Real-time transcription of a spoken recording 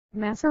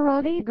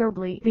Maserati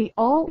Ghibli. The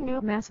all-new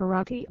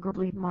Maserati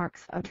Ghibli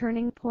marks a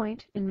turning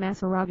point in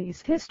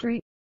Maserati's history.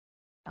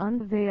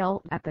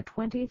 Unveiled at the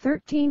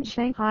 2013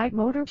 Shanghai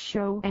Motor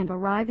Show and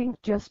arriving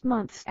just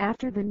months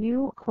after the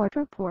new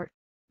Quattroporte,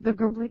 the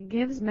Ghibli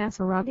gives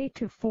Maserati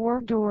a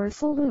four-door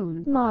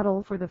saloon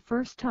model for the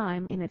first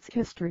time in its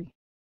history.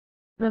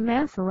 The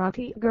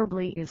Maserati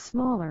Ghibli is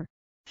smaller,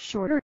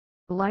 shorter,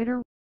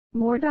 lighter,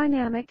 more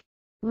dynamic,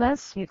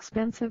 less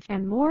expensive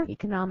and more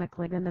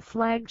economically than the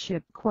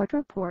flagship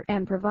Quattroporte,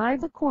 and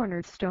provides a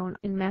cornerstone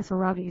in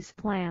Maserati's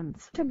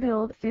plans to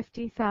build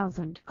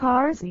 50,000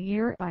 cars a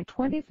year by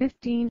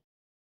 2015.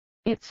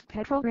 Its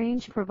petrol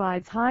range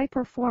provides high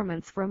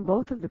performance from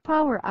both of the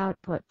power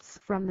outputs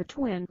from the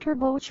twin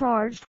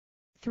turbocharged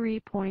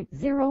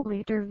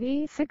 3.0-liter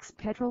V6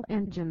 petrol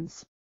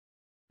engines.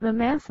 The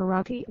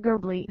Maserati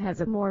Ghibli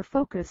has a more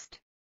focused,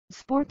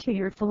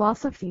 sportier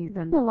philosophy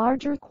than the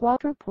larger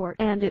Quattroporte,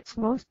 and its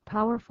most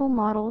powerful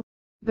model,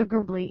 the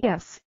Ghibli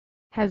S,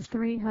 has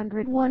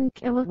 301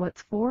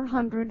 kilowatts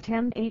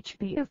 410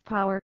 HP of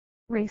power,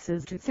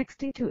 races to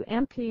 62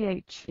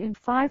 mph in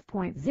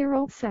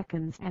 5.0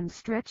 seconds and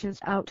stretches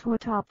out to a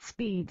top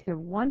speed of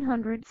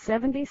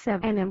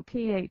 177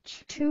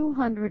 mph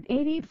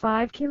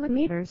 285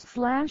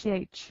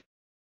 km/h.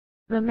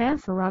 The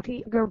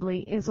Maserati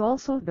Ghibli is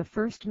also the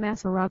first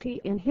Maserati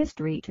in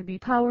history to be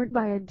powered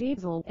by a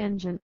diesel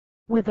engine,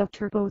 with a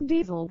turbo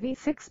diesel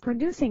V6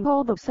 producing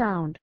all the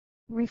sound,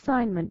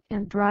 refinement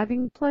and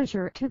driving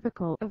pleasure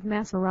typical of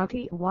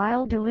Maserati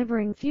while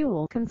delivering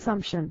fuel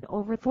consumption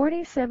over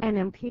 47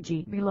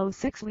 mpg below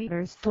 6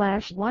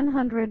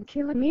 liters/100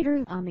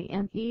 km on the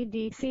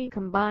NEDC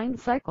combined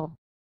cycle.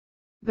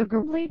 The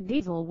Ghibli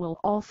diesel will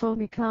also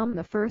become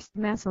the first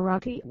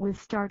Maserati with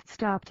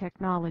start-stop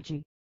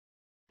technology.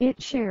 It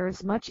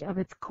shares much of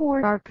its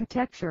core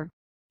architecture,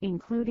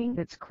 including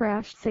its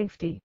crash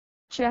safety,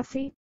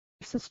 chassis,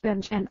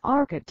 suspension and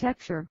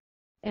architecture,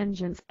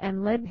 engines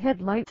and LED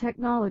headlight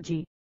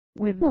technology,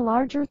 with the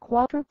larger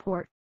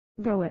Quattroporte,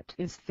 though it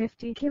is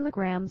 50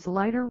 kilograms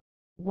lighter,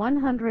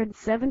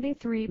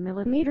 173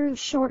 mm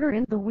shorter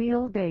in the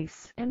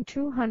wheelbase and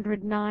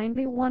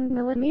 291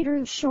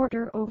 mm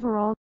shorter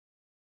overall.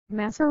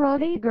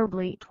 Maserati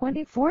Ghibli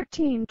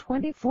 2014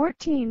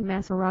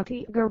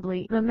 Maserati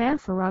Ghibli. The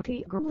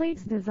Maserati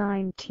Ghibli's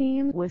design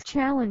team was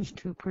challenged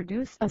to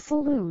produce a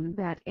saloon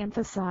that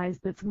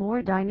emphasized its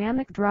more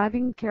dynamic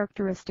driving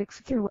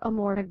characteristics through a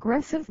more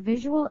aggressive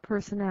visual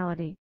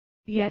personality,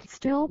 yet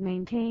still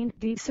maintained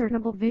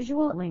discernible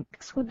visual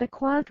links with the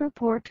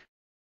Quattroporte.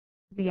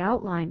 The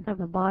outline of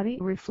the body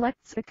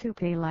reflects a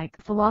coupe-like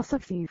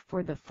philosophy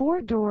for the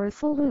four-door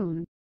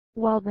saloon,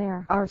 while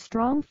there are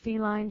strong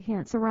feline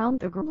hints around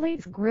the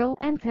Ghibli's grille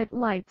and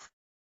headlights.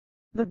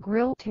 The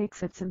grille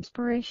takes its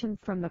inspiration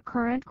from the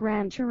current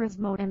Gran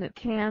Turismo, and it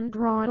can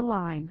draw a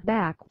line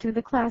back to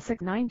the classic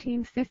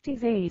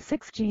 1950s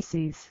A6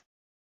 GCs.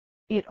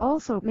 It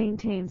also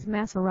maintains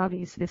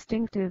Maserati's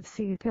distinctive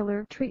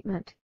C-pillar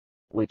treatment,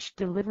 which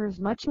delivers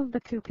much of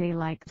the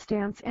coupe-like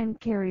stance and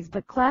carries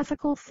the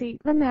classical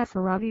seat, the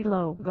Maserati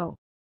logo,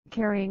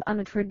 carrying on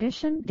a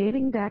tradition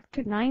dating back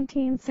to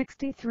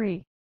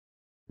 1963.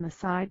 The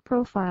side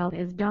profile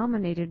is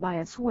dominated by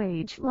a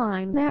swage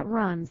line that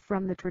runs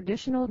from the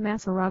traditional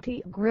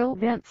Maserati grille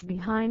vents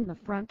behind the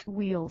front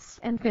wheels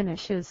and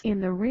finishes in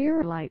the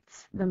rear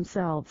lights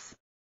themselves.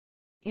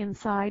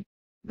 Inside,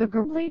 the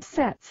Ghibli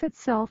sets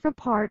itself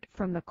apart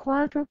from the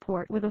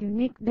Quattroporte with a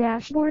unique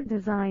dashboard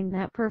design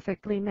that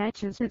perfectly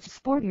matches its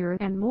sportier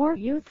and more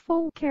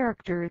youthful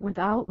character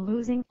without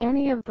losing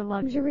any of the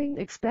luxury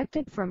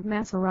expected from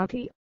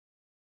Maserati.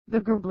 The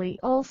Ghibli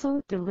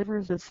also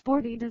delivers a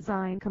sporty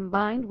design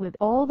combined with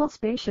all the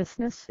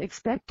spaciousness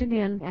expected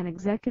in an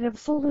executive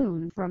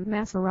saloon from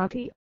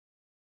Maserati.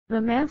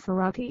 The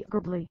Maserati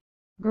Ghibli,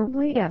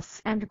 Ghibli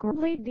S and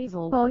Ghibli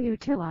Diesel all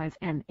utilize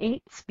an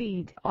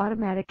 8-speed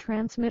automatic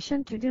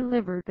transmission to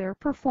deliver their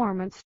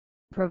performance,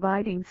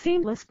 providing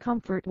seamless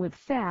comfort with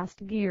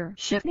fast gear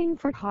shifting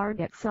for hard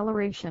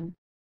acceleration.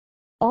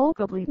 All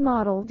Ghibli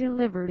models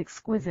delivered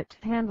exquisite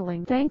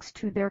handling thanks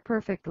to their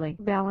perfectly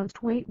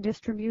balanced weight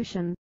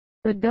distribution,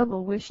 the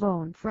double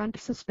wishbone front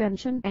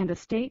suspension and a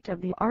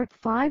state-of-the-art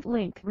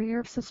 5-link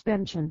rear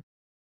suspension.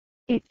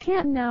 It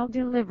can now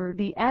deliver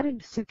the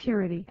added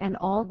security and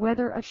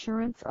all-weather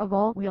assurance of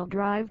all-wheel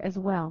drive as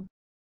well.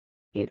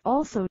 It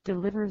also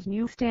delivers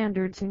new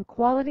standards in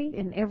quality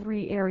in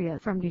every area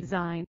from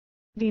design,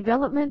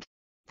 development,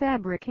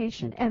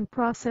 fabrication and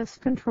process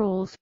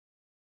controls.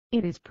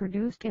 It is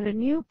produced in a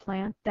new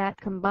plant that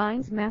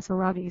combines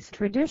Maserati's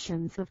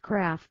traditions of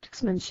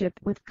craftsmanship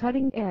with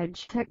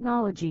cutting-edge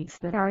technologies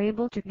that are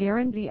able to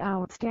guarantee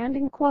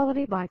outstanding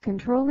quality by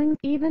controlling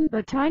even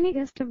the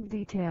tiniest of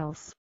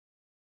details.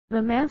 The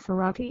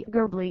Maserati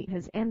Ghibli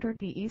has entered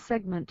the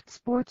E-segment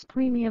sports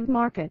premium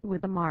market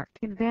with a marked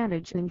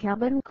advantage in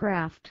cabin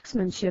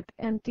craftsmanship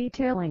and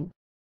detailing,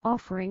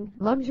 offering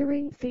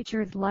luxury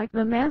features like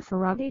the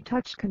Maserati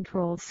touch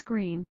control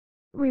screen,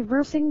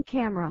 reversing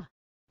camera,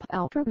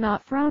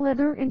 ultra-nut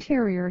leather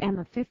interior and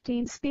the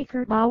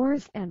 15-speaker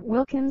Bowers &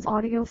 Wilkins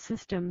audio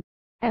system,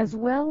 as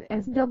well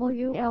as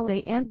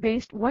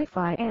WLAN-based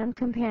Wi-Fi and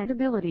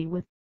compatibility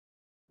with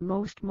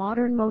most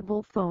modern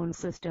mobile phone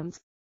systems.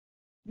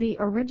 The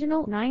original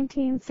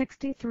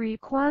 1963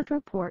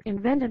 Quattroporte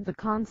invented the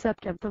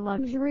concept of the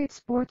luxury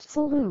sports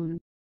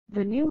saloon.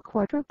 The new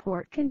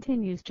Quattroporte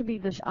continues to be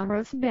the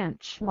genre's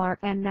benchmark,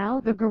 and now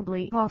the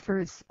Ghibli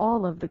offers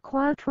all of the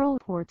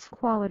Quattroporte's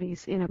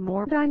qualities in a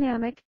more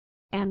dynamic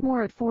and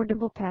more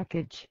affordable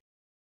package.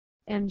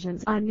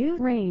 Engines: a new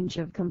range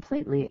of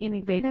completely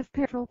innovative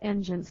petrol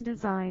engines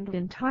designed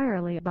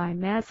entirely by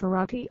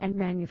Maserati and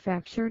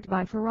manufactured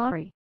by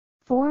Ferrari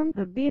form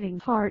the beating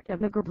heart of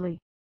the Ghibli.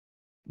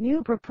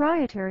 New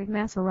proprietary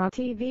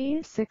Maserati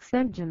V6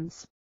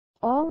 engines,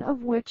 all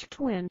of which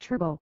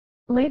twin-turbo.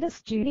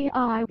 Latest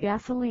GDI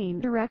gasoline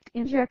direct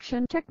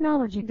injection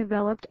technology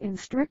developed in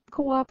strict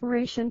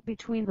cooperation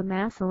between the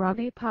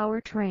Maserati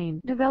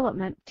Powertrain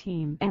Development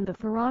Team and the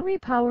Ferrari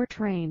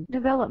Powertrain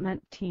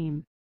Development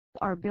Team,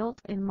 are built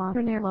in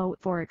Maranello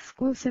for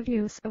exclusive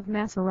use of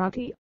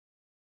Maserati.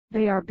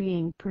 They are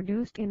being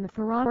produced in the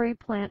Ferrari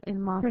plant in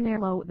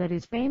Maranello that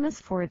is famous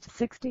for its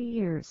 60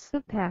 years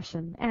of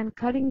passion and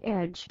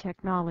cutting-edge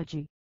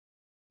technology.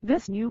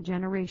 This new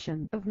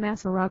generation of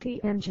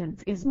Maserati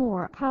engines is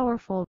more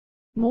powerful,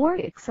 more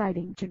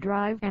exciting to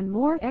drive and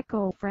more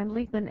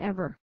eco-friendly than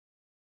ever.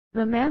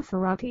 The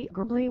Maserati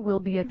Ghibli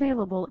will be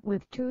available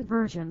with two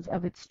versions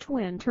of its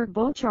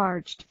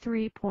twin-turbocharged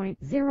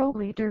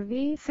 3.0-liter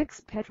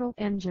V6 petrol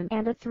engine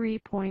and a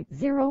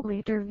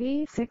 3.0-liter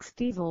V6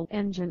 diesel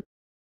engine.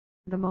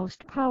 The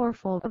most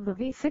powerful of the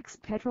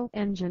V6 petrol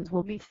engines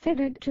will be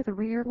fitted to the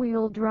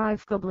rear-wheel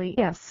drive Ghibli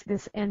S.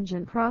 This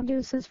engine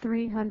produces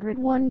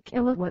 301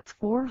 kilowatts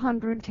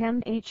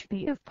 410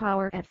 HP of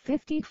power at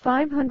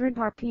 5,500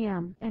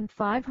 RPM and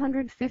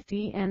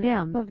 550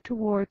 Nm of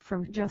torque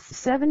from just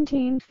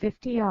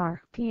 1750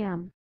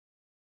 RPM.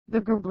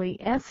 The Ghibli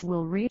S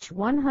will reach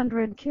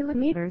 100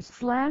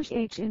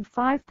 km/h in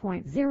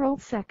 5.0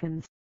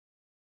 seconds.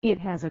 It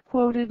has a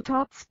quoted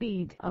top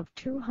speed of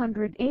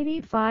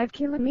 285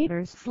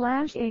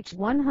 km/h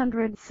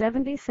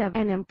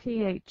 177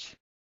 mph.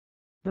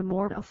 The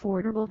more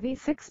affordable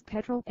V6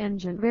 petrol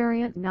engine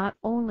variant not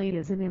only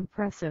is an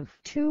impressive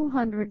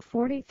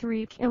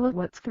 243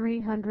 kilowatts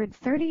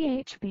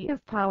 330 HP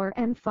of power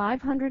and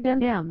 500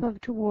 Nm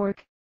of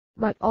torque,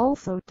 but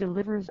also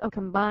delivers a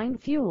combined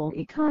fuel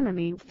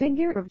economy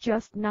figure of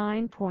just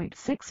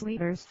 9.6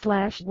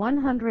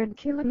 liters/100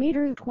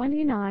 km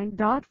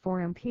 29.4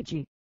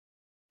 mpg.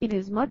 It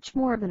is much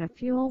more than a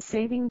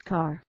fuel-saving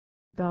car,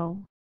 though,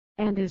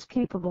 and is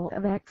capable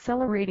of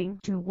accelerating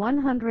to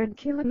 100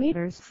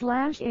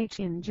 km/h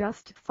in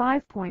just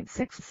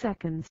 5.6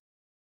 seconds.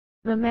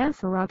 The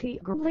Maserati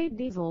Ghibli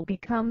diesel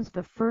becomes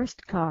the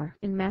first car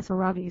in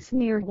Maserati's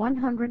near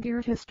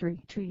 100-year history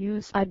to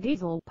use a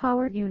diesel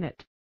power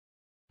unit.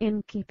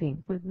 In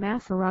keeping with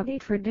Maserati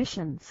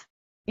traditions,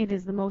 it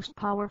is the most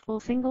powerful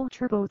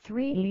single-turbo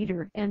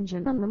 3-liter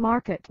engine on the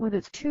market with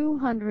its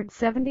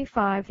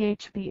 275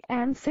 HP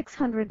and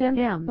 600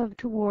 Nm of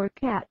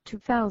torque at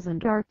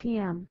 2000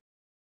 RPM.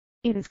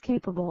 It is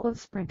capable of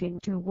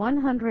sprinting to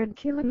 100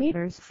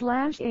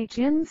 km/h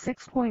in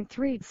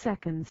 6.3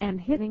 seconds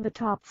and hitting the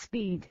top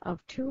speed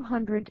of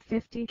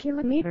 250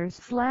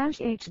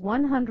 km/h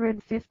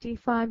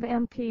 155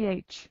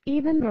 mph,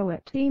 even though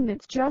it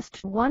emits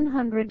just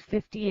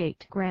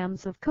 158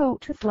 grams of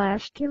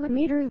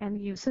CO2/km and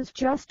uses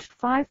just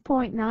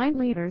 5.9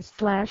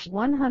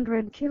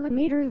 liters/100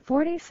 km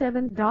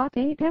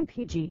 47.8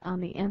 mpg on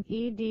the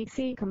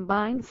NEDC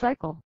combined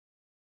cycle.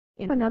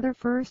 In another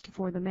first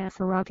for the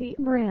Maserati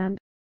brand,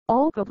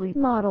 all Ghibli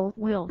models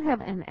will have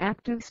an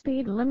active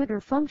speed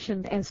limiter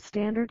function as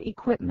standard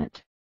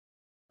equipment,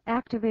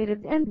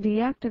 activated and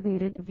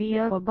deactivated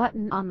via a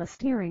button on the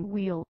steering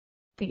wheel.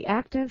 The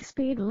active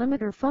speed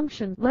limiter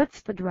function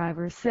lets the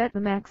driver set the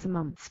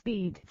maximum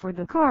speed for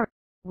the car,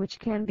 which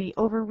can be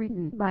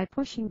overridden by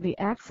pushing the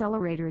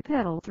accelerator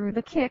pedal through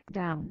the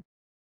kickdown.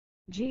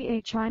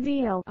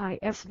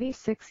 Ghibli's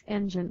V6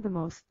 engine, the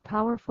most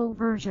powerful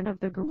version of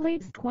the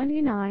Ghibli's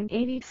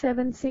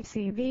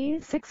 2987cc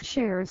V6,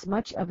 shares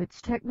much of its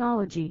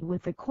technology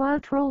with the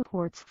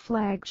Quattroporte's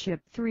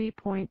flagship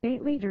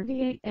 3.8-liter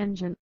V8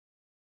 engine.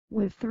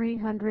 With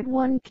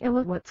 301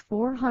 kilowatts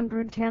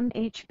 410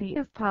 HP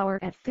of power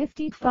at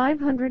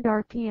 5,500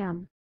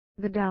 RPM,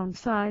 the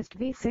downsized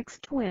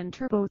V6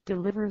 twin-turbo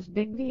delivers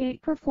big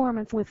V8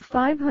 performance with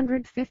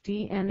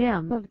 550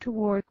 Nm of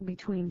torque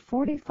between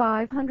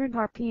 4,500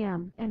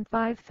 RPM and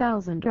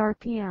 5,000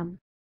 RPM.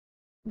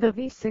 The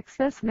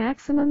V6's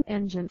maximum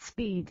engine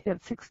speed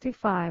of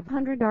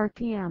 6,500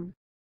 RPM,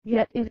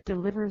 yet it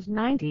delivers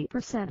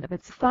 90% of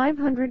its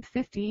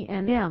 550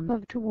 Nm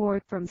of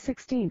torque from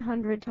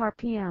 1,600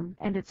 RPM,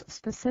 and its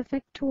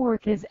specific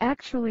torque is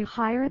actually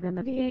higher than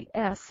the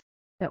V8's,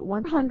 at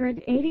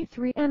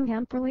 183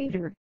 Nm per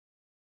liter.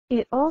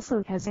 It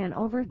also has an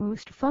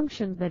overboost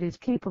function that is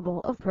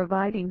capable of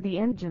providing the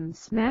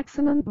engine's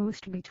maximum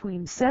boost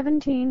between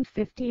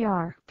 1750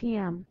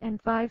 rpm and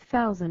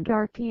 5000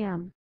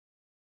 rpm.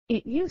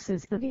 It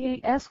uses the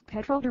V8's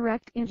petrol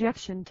direct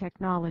injection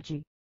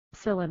technology,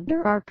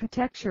 cylinder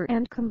architecture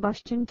and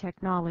combustion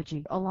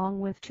technology along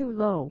with two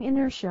low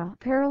inertia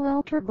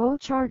parallel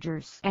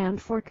turbochargers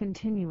and four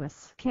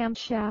continuous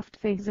camshaft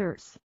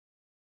phasers.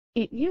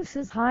 It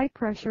uses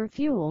high-pressure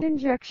fuel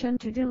injection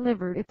to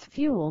deliver its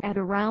fuel at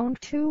around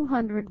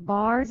 200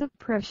 bars of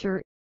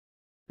pressure.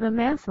 The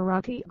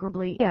Maserati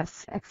Ghibli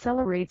S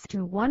accelerates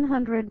to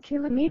 100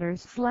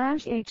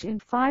 km/h in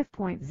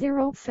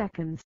 5.0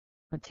 seconds,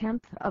 a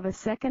tenth of a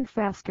second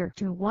faster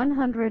to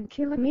 100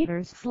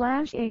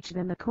 km/h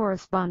than the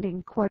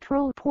corresponding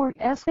Quattroporte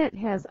S that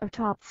has a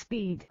top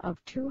speed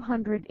of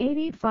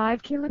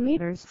 285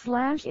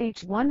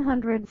 km/h,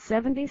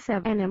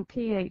 177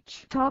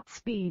 mph top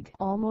speed,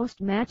 almost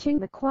matching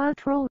the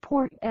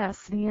Quattroporte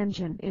S. The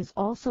engine is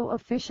also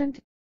efficient,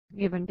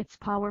 given its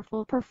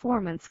powerful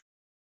performance.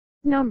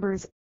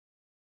 Numbers.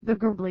 The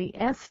Ghibli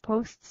S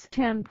posts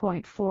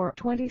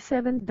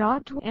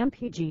 10.427.2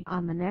 mpg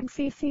on the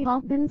NEDC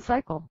Humpin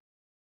cycle.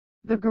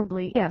 The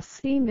Ghibli S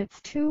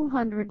emits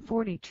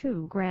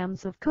 242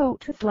 grams of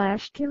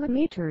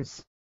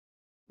CO2/km.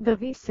 The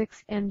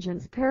V6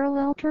 engine's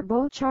parallel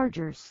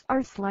turbochargers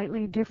are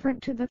slightly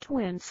different to the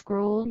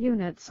twin-scroll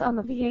units on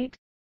the V8,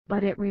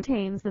 but it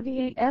retains the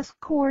V8's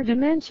core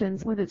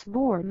dimensions with its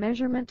bore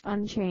measurement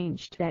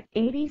unchanged at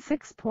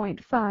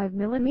 86.5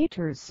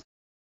 mm.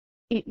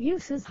 It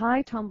uses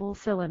high tumble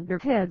cylinder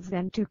heads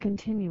and two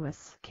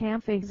continuous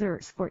cam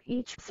phasers for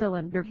each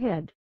cylinder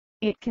head.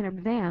 It can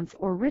advance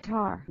or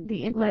retard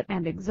the inlet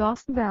and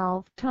exhaust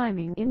valve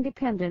timing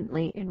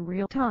independently in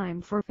real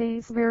time for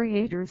phase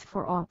variators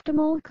for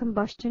optimal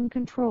combustion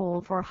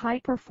control for high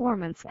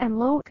performance and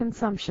low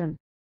consumption.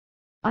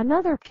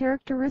 Another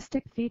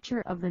characteristic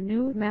feature of the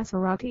new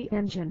Maserati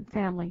engine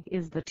family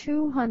is the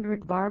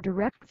 200-bar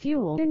direct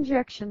fuel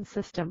injection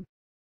system.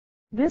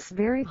 This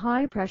very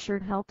high pressure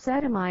helps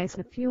atomize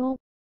the fuel,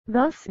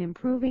 thus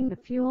improving the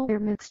fuel-air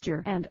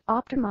mixture and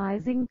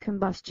optimizing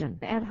combustion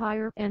at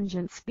higher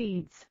engine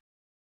speeds.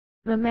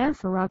 The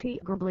Maserati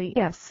Ghibli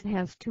S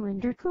has two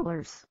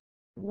intercoolers,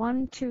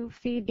 one to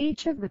feed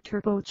each of the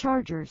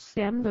turbochargers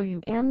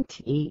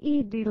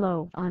MWNTED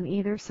low on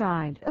either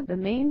side of the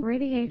main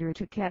radiator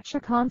to catch a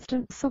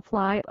constant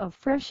supply of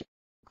fresh,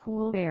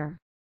 cool air.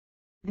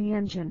 The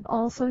engine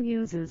also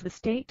uses the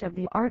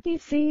state-of-the-art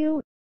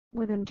ECU,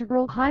 with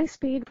integral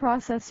high-speed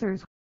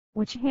processors,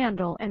 which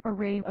handle an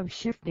array of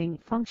shifting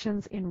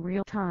functions in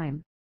real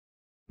time.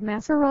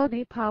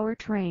 Maserati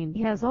powertrain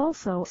has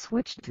also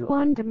switched to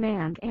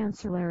on-demand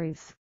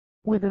ancillaries,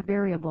 with a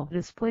variable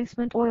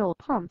displacement oil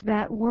pump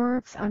that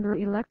works under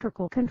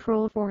electrical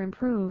control for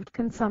improved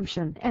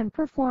consumption and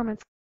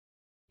performance.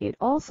 It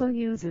also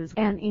uses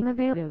an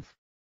innovative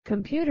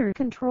computer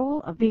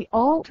control of the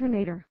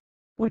alternator,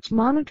 which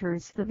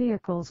monitors the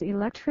vehicle's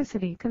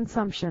electricity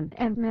consumption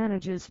and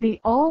manages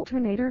the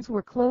alternator's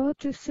workload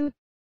to suit.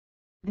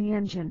 The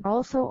engine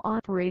also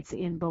operates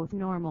in both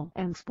normal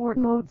and sport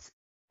modes,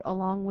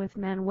 along with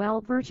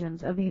manual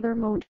versions of either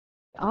mode,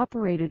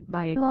 operated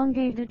by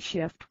elongated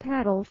shift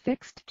paddle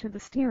fixed to the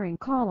steering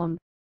column.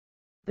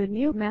 The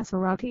new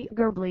Maserati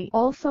Ghibli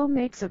also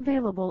makes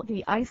available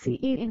the ICE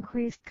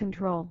Increased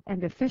Control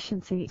and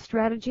Efficiency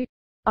Strategy,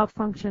 a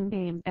function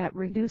aimed at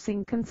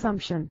reducing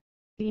consumption,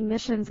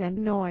 emissions and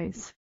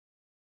noise.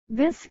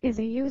 This is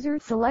a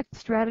user-select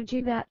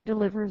strategy that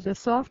delivers a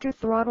softer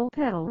throttle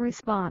pedal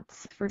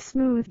response for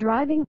smooth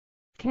driving,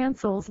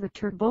 cancels the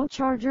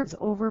turbocharger's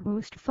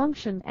overboost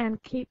function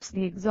and keeps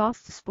the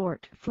exhaust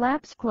sport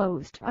flaps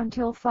closed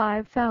until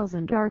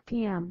 5000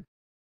 rpm.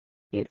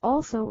 It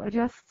also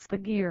adjusts the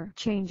gear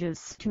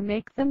changes to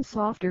make them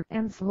softer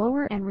and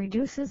slower and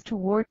reduces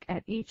torque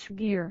at each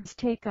gear's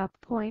take-up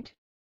point.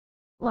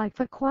 Like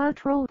the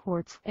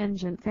Quattroporte's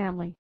engine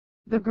family,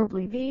 the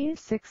Ghibli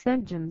V6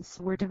 engines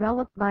were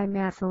developed by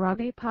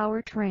Maserati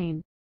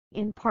Powertrain,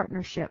 in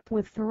partnership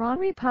with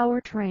Ferrari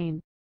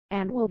Powertrain,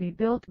 and will be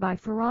built by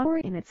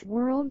Ferrari in its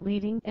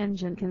world-leading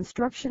engine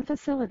construction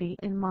facility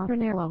in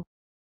Maranello.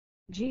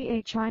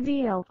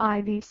 GHIDLI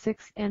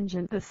V6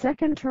 engine. The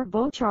second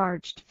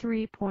turbocharged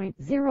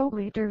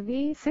 3.0-liter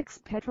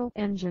V6 petrol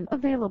engine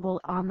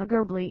available on the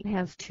Ghibli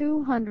has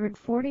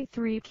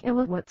 243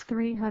 kilowatts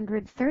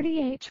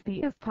 330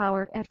 HP of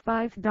power at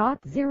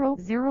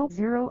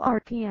 5.000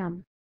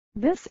 rpm.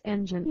 This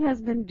engine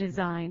has been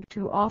designed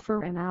to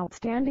offer an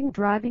outstanding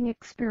driving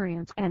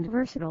experience and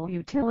versatile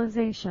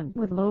utilization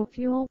with low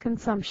fuel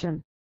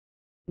consumption.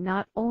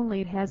 Not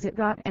only has it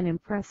got an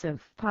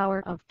impressive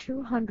power of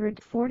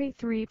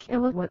 243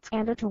 kilowatts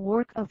and a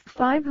torque of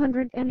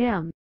 500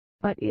 Nm,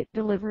 but it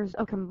delivers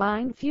a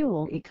combined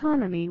fuel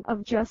economy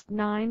of just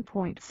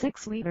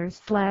 9.6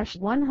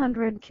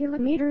 liters/100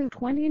 km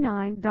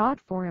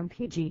 29.4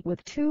 mpg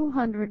with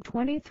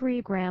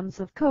 223 grams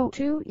of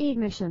CO2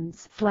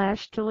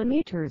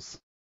 emissions/kilometers.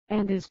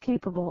 and is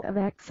capable of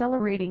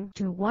accelerating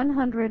to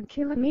 100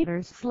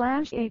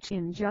 km/h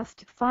in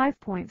just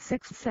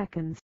 5.6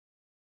 seconds.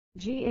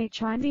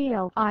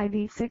 GHIDLI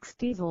V6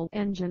 diesel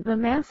engine. The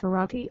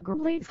Maserati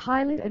Ghibli's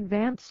highly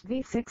advanced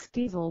V6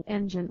 diesel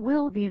engine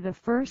will be the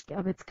first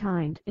of its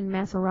kind in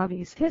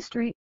Maserati's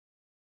history.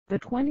 The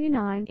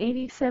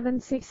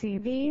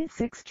 2987cc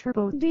V6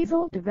 turbo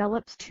diesel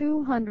develops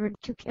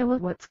 202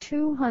 kilowatts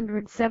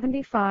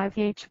 275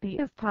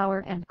 HP of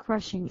power and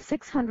crushing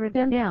 600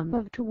 Nm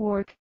of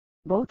torque,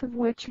 both of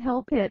which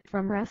help it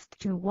from rest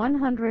to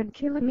 100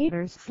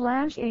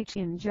 km/h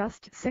in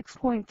just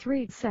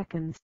 6.3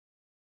 seconds.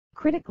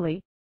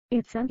 Critically,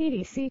 its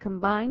NEDC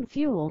combined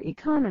fuel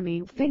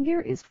economy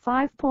figure is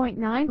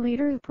 5.9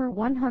 liters per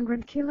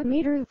 100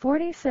 km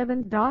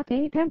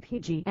 47.8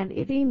 mpg, and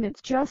it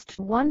emits just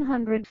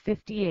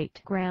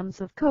 158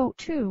 grams of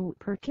CO2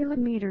 per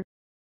kilometer.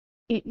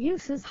 It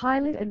uses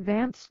highly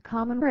advanced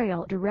common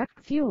rail direct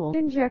fuel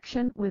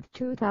injection with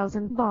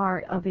 2000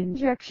 bar of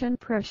injection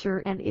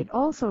pressure, and it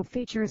also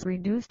features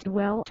reduced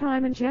dwell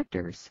time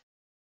injectors.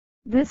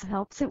 This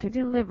helps it to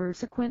deliver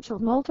sequential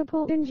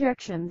multiple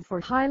injections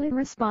for highly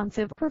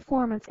responsive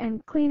performance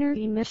and cleaner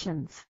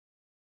emissions.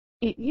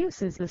 It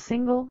uses the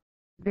single,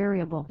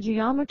 variable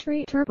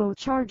geometry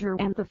turbocharger,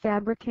 and the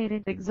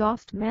fabricated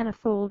exhaust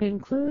manifold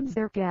includes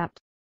air gap.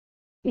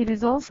 It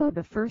is also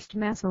the first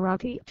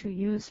Maserati to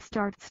use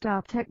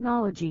start-stop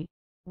technology,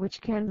 which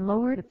can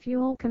lower the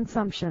fuel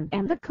consumption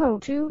and the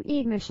CO2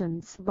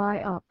 emissions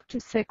by up to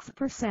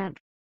 6%,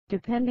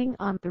 depending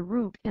on the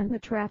route and the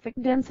traffic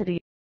density.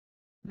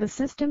 The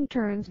system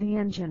turns the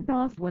engine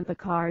off when the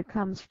car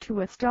comes to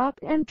a stop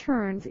and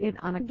turns it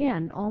on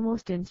again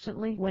almost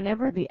instantly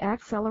whenever the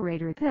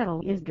accelerator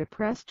pedal is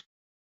depressed.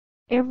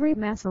 Every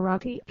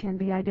Maserati can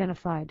be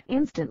identified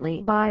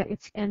instantly by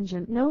its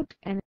engine note,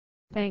 and,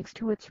 thanks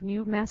to its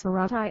new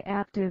Maserati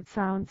Active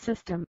Sound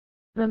System,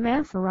 the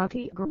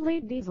Maserati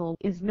Ghibli diesel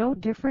is no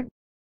different.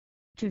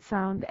 Two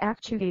sound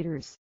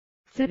actuators,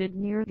 fitted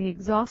near the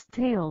exhaust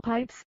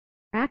tailpipes,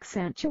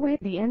 accentuate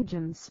the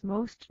engine's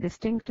most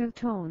distinctive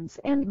tones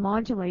and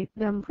modulate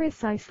them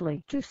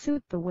precisely to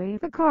suit the way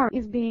the car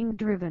is being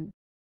driven.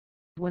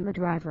 When the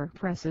driver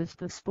presses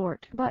the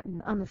Sport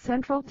button on the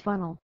central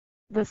funnel,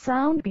 the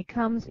sound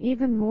becomes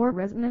even more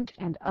resonant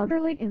and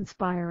utterly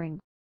inspiring.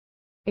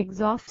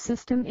 Exhaust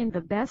system. In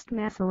the best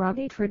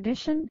Maserati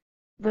tradition,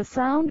 the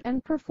sound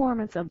and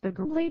performance of the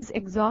Ghibli's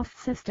exhaust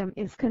system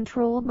is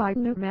controlled by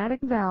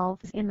pneumatic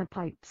valves in the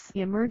pipes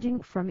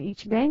emerging from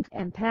each bank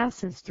and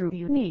passes through a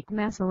unique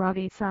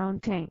Maserati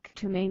sound tank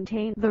to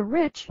maintain the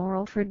rich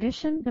oral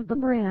tradition of the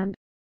brand.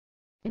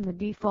 In the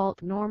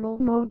default normal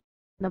mode,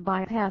 the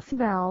bypass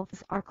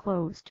valves are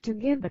closed to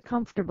give the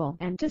comfortable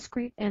and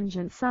discreet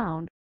engine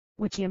sound,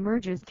 which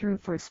emerges through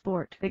for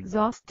sport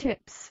exhaust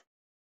tips.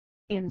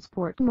 In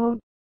sport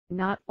mode,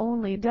 not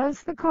only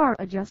does the car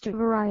adjust a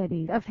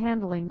variety of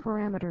handling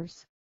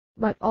parameters,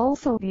 but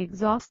also the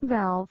exhaust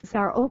valves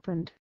are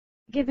opened,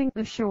 giving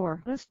the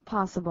shortest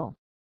possible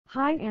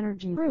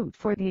high-energy route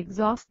for the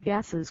exhaust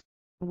gases,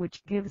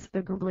 which gives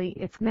the Ghibli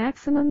its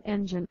maximum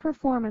engine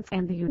performance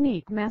and the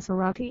unique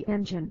Maserati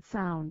engine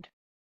sound.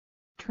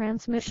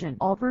 Transmission.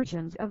 All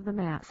versions of the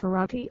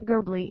Maserati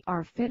Ghibli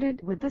are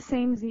fitted with the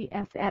same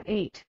ZF at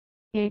 8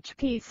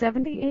 HP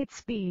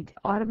 78-speed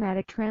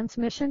automatic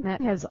transmission that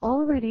has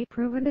already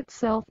proven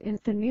itself in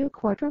the new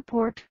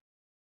Quattroporte.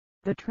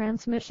 The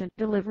transmission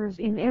delivers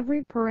in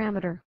every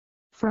parameter,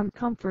 from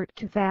comfort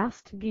to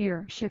fast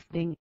gear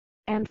shifting,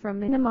 and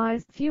from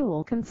minimized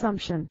fuel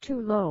consumption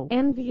to low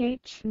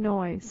NVH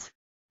noise,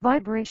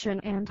 vibration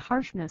and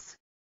harshness.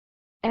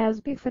 As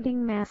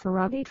befitting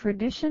Maserati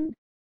tradition,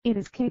 it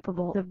is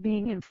capable of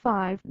being in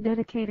 5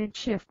 dedicated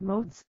shift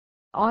modes: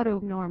 Auto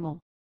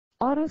Normal,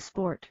 Auto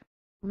Sport,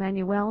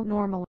 Manual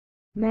Normal,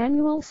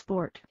 Manual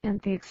Sport,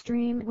 and the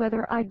Extreme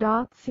Weather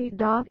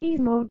I.C.E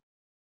mode.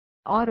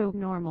 Auto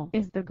Normal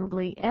is the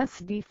Ghibli S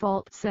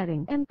default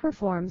setting and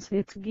performs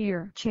its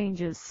gear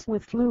changes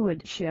with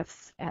fluid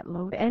shifts at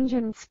low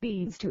engine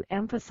speeds to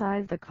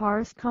emphasize the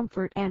car's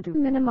comfort and to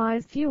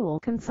minimize fuel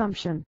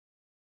consumption.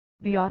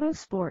 The Auto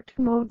Sport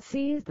mode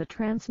sees the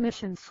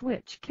transmission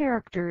switch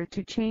character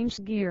to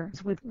change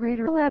gears with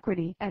greater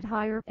alacrity at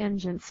higher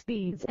engine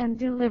speeds and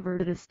deliver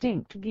a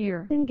distinct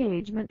gear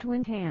engagement to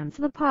enhance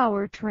the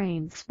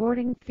powertrain's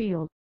sporting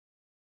feel.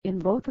 In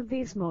both of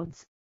these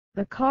modes,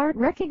 the car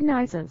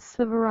recognizes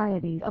a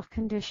variety of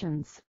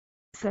conditions,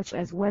 such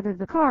as whether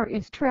the car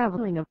is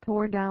traveling up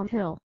or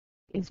downhill,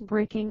 is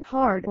braking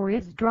hard or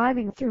is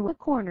driving through a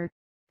corner,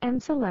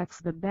 and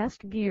selects the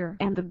best gear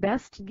and the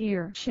best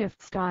gear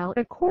shift style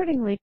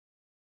accordingly.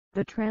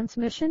 The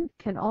transmission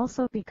can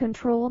also be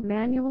controlled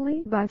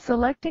manually by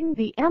selecting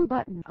the M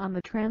button on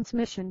the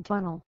transmission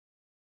funnel.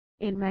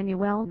 In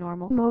Manual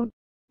Normal mode,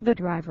 the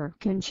driver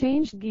can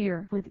change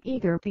gear with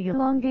either the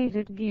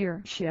elongated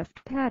gear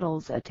shift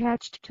paddles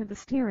attached to the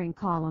steering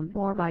column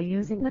or by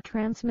using the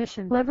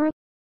transmission lever.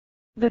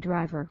 The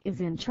driver is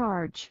in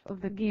charge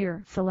of the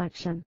gear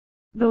selection,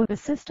 though the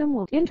system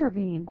will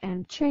intervene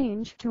and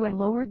change to a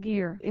lower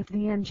gear if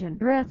the engine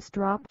revs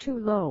drop too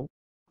low.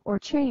 or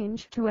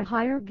change to a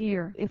higher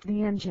gear if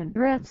the engine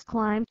revs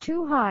climb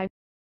too high.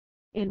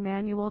 In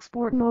manual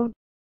sport mode,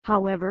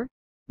 however,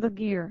 the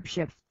gear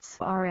shifts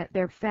are at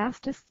their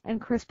fastest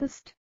and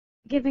crispest,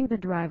 giving the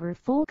driver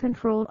full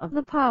control of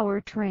the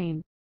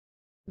powertrain.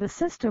 The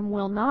system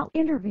will not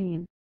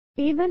intervene,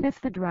 even if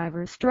the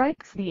driver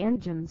strikes the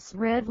engine's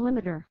rev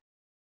limiter.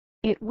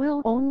 It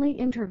will only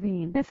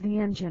intervene if the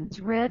engine's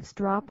revs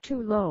drop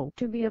too low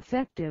to be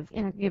effective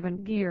in a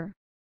given gear.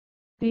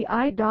 The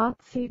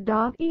I.C.E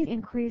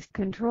increased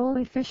control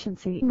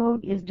efficiency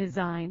mode is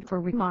designed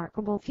for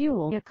remarkable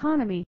fuel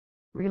economy,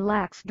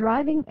 relaxed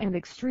driving and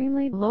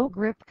extremely low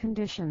grip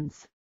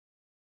conditions.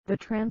 The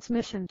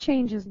transmission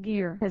changes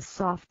gear as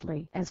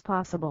softly as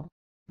possible,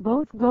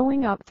 both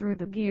going up through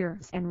the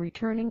gears and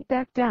returning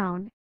back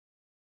down.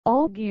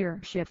 All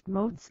gear shift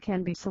modes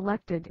can be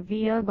selected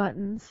via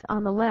buttons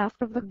on the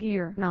left of the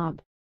gear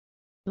knob.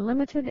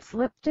 Limited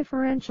slip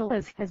differential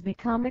as has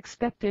become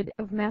expected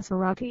of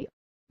Maserati.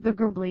 The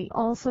Ghibli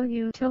also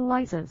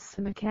utilizes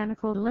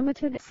mechanical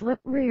limited slip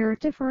rear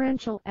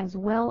differential as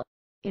well,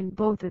 in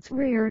both its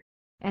rear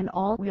and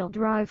all-wheel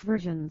drive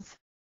versions.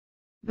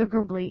 The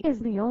Ghibli is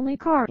the only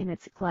car in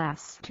its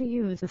class to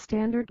use a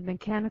standard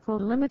mechanical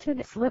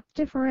limited slip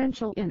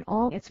differential in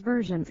all its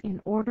versions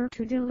in order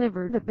to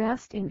deliver the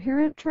best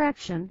inherent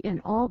traction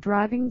in all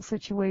driving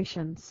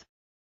situations.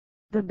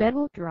 The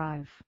Bevel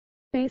Drive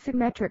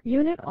asymmetric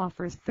unit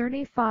offers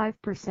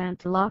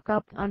 35%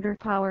 lock-up under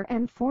power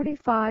and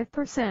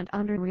 45%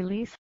 under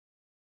release.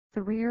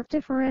 The rear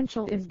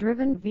differential is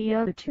driven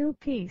via the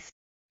two-piece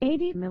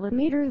 80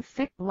 mm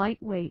thick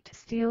lightweight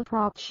steel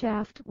prop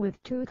shaft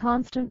with two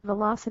constant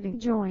velocity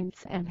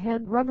joints and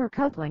head rubber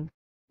coupling,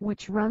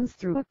 which runs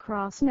through a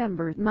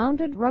cross-membered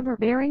mounted rubber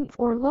bearing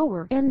for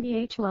lower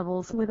NVH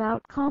levels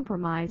without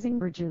compromising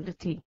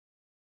rigidity.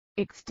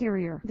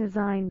 Exterior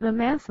design. The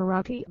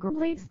Maserati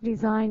Ghibli's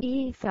design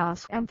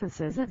ethos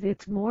emphasizes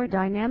its more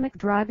dynamic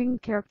driving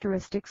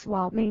characteristics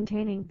while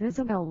maintaining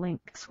visible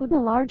links with a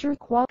larger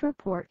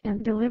Quattroporte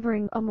and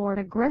delivering a more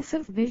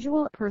aggressive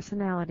visual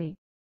personality.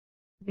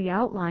 The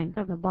outline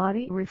of the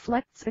body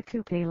reflects a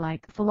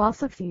coupe-like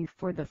philosophy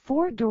for the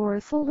four-door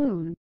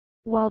saloon,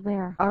 while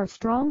there are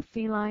strong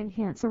feline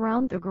hints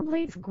around the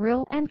Ghibli's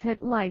grille and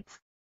headlights.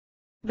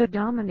 The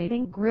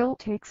dominating grille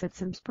takes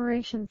its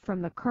inspiration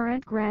from the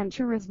current Gran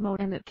Turismo,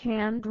 and it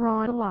can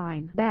draw a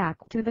line back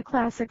to the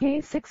classic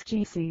A6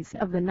 GCs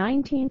of the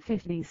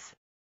 1950s.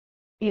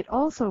 It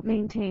also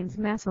maintains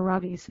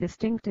Maserati's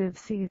distinctive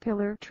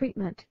C-pillar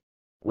treatment,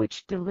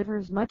 which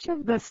delivers much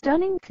of the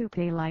stunning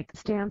coupe-like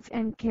stance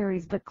and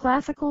carries the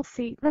classical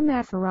seat the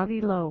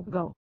Maserati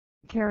logo,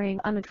 carrying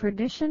on a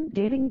tradition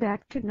dating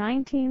back to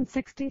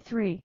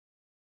 1963.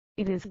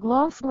 It is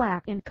gloss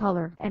black in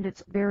color and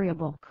its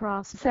variable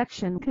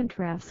cross-section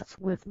contrasts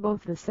with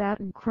both the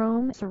satin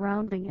chrome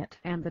surrounding it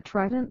and the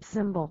trident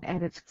symbol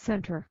at its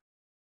center.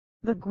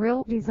 The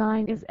grille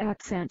design is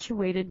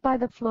accentuated by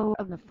the flow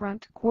of the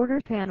front quarter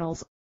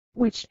panels,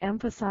 which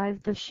emphasize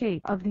the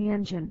shape of the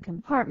engine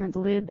compartment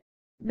lid,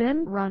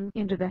 then run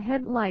into the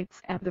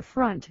headlights at the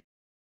front.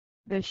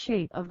 The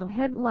shape of the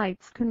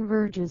headlights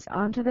converges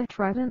onto the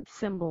trident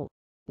symbol,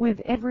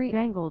 with every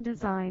angle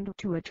designed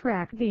to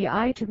attract the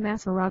eye to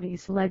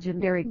Maserati's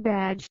legendary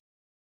badge.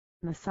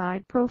 The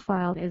side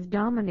profile is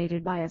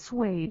dominated by a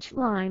swage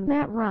line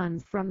that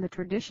runs from the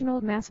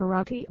traditional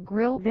Maserati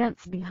grille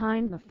vents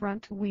behind the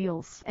front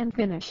wheels and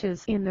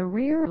finishes in the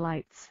rear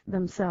lights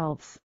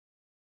themselves.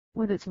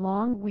 With its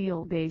long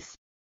wheelbase,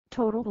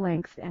 total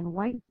length and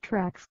wide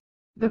tracks,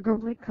 the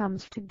Ghibli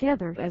comes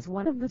together as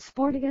one of the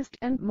sportiest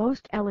and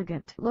most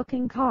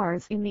elegant-looking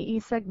cars in the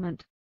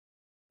E-segment.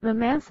 The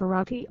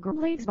Maserati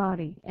Ghibli's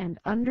body and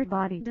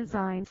underbody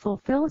design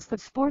fulfills the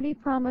sporty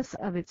promise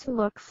of its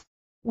looks,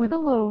 with a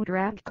low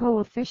drag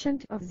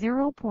coefficient of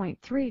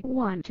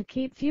 0.31 to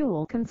keep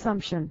fuel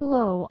consumption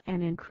low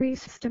and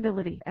increase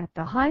stability at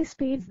the high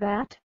speeds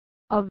that,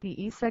 of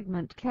the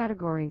E-segment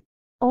category,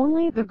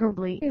 only the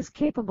Ghibli is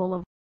capable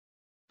of.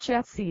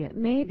 Chassis. It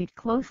may be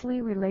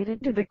closely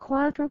related to the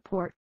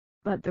Quattroporte,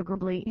 but the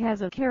Ghibli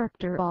has a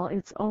character all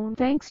its own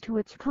thanks to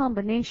its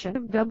combination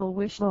of double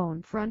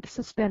wishbone front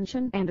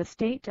suspension and a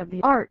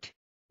state-of-the-art,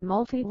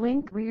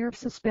 multi-link rear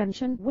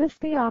suspension with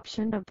the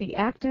option of the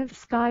active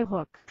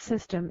skyhook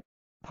system,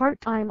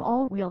 part-time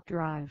all-wheel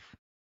drive,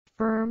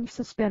 firm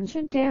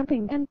suspension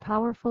damping and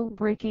powerful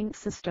braking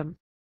system.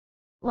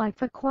 Like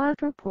the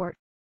Quattroporte,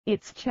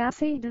 its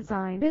chassis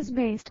design is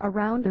based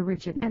around a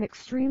rigid and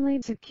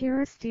extremely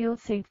secure steel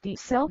safety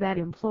cell that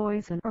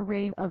employs an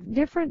array of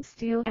different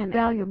steel and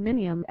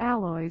aluminum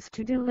alloys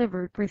to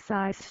deliver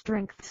precise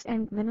strengths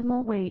and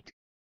minimal weight.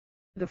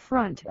 The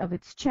front of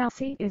its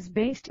chassis is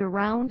based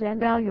around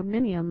an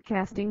aluminum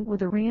casting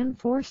with a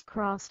reinforced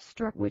cross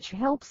strut which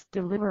helps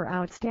deliver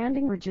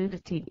outstanding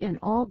rigidity in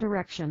all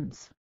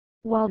directions,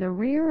 while the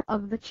rear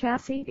of the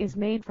chassis is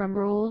made from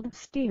rolled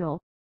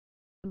steel.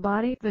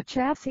 The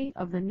chassis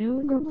of the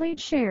new Ghibli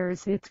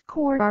shares its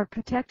core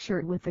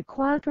architecture with the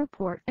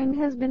Quattroporte and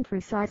has been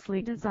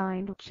precisely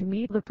designed to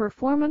meet the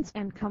performance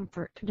and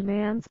comfort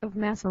demands of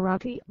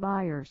Maserati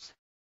buyers.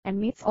 and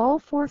meets all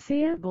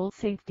foreseeable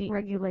safety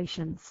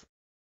regulations.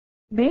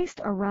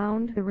 Based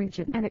around the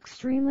rigid and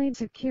extremely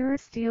secure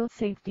steel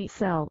safety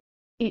cell,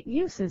 it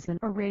uses an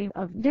array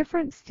of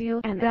different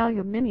steel and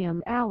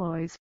aluminium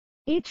alloys,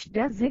 each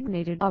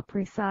designated a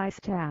precise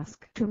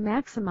task to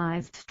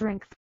maximize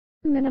strength,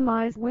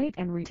 minimize weight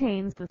and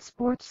retains the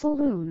sport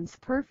saloon's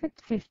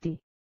perfect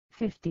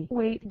 50/50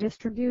 weight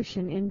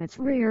distribution in its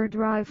rear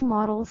drive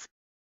models.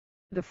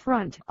 The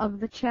front of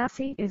the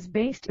chassis is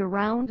based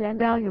around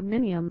an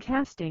aluminium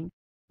casting,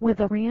 with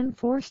a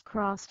reinforced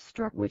cross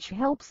strut which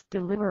helps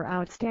deliver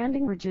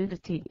outstanding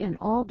rigidity in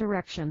all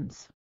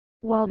directions,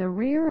 while the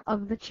rear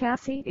of the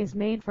chassis is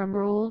made from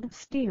rolled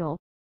steel.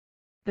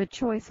 The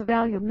choice of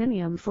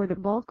aluminium for the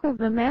bulk of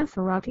the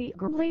Maserati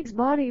Ghibli's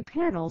body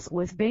panels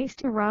was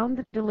based around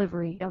the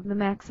delivery of the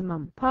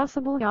maximum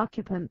possible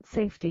occupant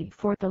safety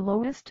for the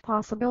lowest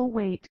possible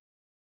weight.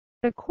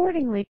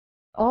 Accordingly,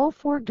 all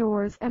four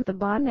doors and the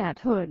bonnet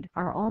hood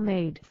are all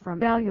made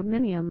from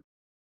aluminium.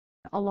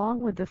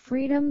 Along with the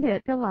freedom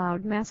it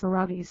allowed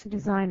Maserati's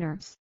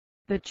designers,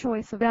 the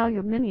choice of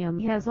aluminium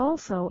has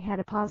also had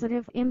a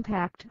positive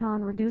impact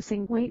on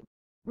reducing weight,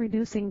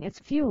 reducing its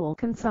fuel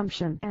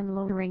consumption and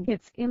lowering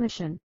its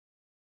emission.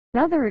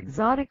 Other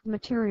exotic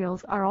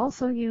materials are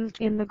also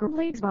used in the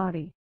Ghibli's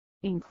body,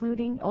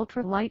 including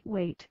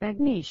ultra-lightweight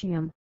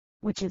magnesium,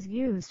 which is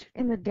used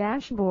in the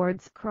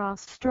dashboard's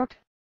cross-strut.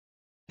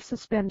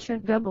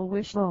 Suspension double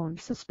wishbone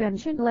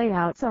suspension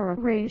layouts are a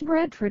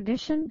race-bred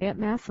tradition at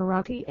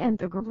Maserati, and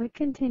the Ghibli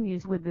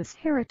continues with this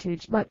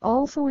heritage but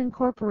also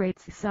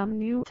incorporates some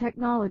new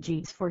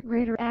technologies for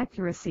greater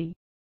accuracy.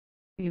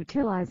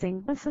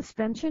 Utilizing a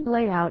suspension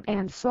layout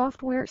and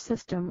software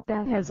system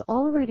that has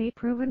already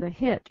proven a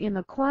hit in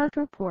the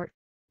Quattroporte,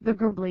 the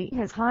Ghibli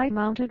has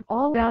high-mounted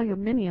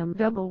all-aluminium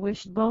double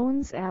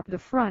wishbones at the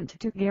front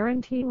to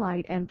guarantee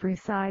light and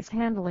precise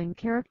handling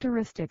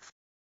characteristics.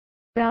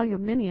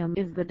 Aluminium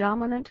is the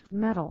dominant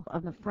metal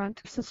of the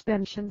front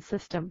suspension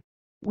system,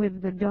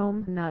 with the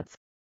dome nuts,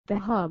 the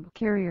hub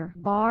carrier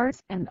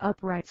bars and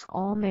uprights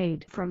all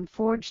made from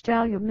forged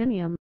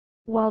aluminium,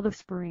 while the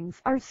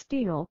springs are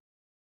steel.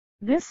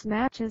 This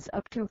matches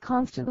up to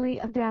constantly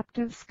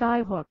adaptive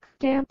skyhook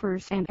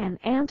dampers and an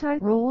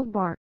anti-roll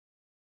bar.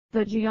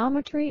 The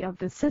geometry of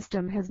the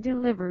system has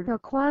delivered a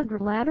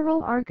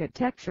quadrilateral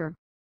architecture,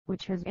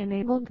 which has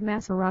enabled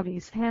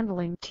Maserati's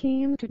handling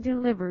team to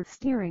deliver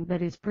steering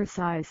that is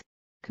precise,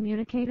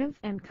 communicative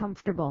and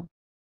comfortable.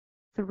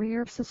 The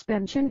rear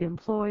suspension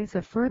employs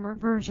a firmer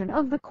version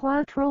of the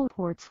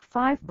Quattroporte's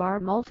 5-bar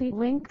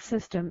multi-link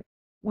system,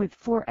 with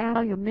 4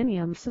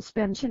 aluminium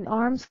suspension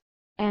arms,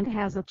 and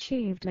has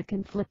achieved the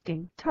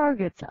conflicting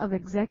targets of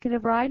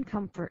executive ride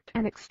comfort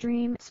and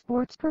extreme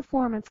sports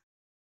performance.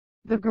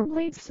 The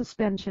Ghibli's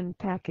suspension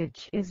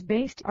package is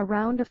based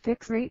around a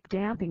fixed-rate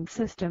damping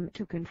system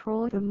to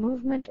control the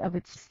movement of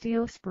its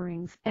steel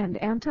springs and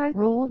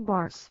anti-roll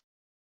bars.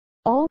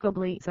 All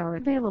Ghiblis are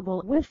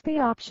available with the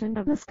option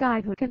of the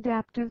Skyhook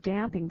adaptive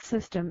damping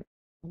system,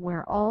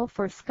 where all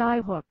 4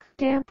 Skyhook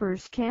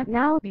dampers can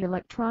now be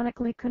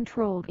electronically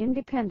controlled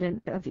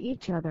independent of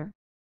each other.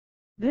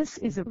 This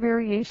is a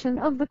variation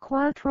of the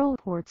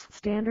Quattroporte's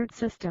standard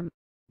system,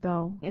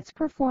 though its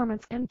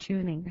performance and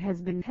tuning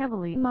has been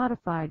heavily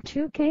modified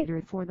to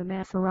cater for the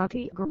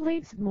Maserati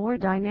Ghibli's more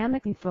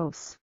dynamic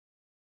ethos.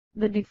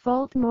 The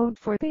default mode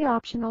for the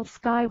optional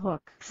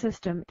Skyhook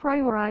system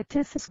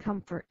prioritizes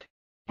comfort,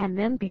 and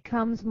then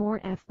becomes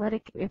more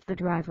athletic if the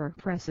driver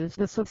presses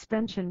the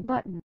suspension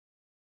button.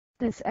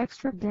 This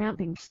extra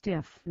damping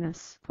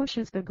stiffness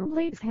pushes the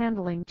Ghibli's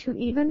handling to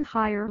even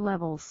higher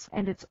levels,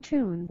 and its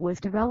tune was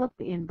developed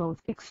in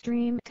both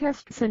extreme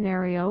test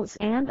scenarios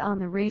and on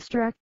the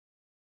racetrack.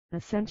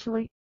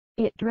 Essentially,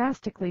 it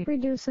drastically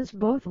reduces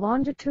both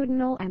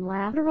longitudinal and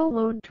lateral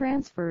load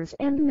transfers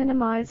and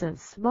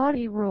minimizes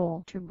body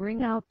roll to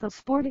bring out the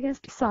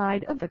sportiest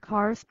side of the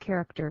car's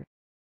character.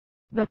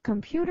 The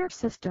computer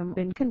system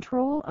in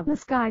control of the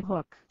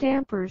Skyhook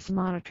dampers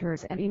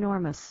monitors an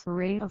enormous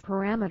array of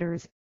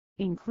parameters,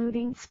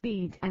 including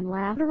speed and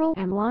lateral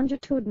and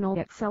longitudinal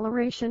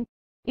acceleration,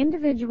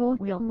 individual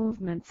wheel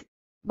movements,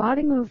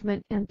 body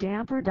movement and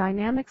damper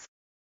dynamics,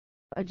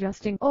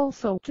 adjusting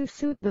also to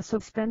suit the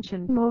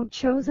suspension mode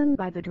chosen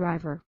by the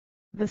driver.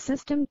 The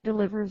system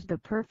delivers the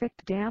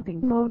perfect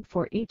damping mode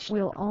for each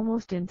wheel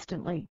almost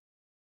instantly.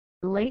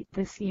 Late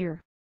this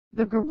year,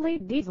 the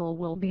Ghibli Diesel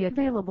will be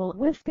available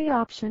with the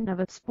option of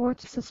a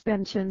sports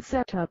suspension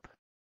setup,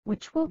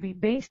 which will be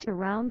based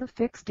around the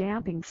fixed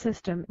damping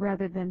system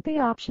rather than the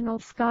optional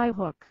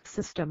Skyhook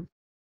system.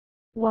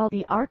 While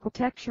the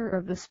architecture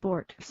of the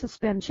sport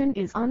suspension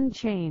is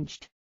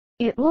unchanged,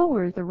 it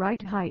lowers the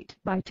ride height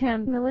by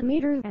 10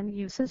 mm and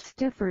uses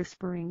stiffer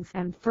springs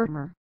and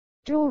firmer,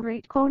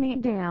 dual-rate Koni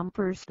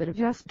dampers that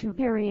adjust to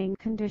varying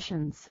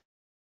conditions.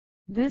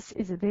 This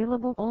is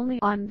available only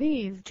on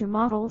these 2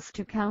 models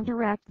to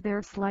counteract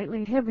their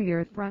slightly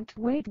heavier front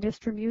weight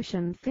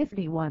distribution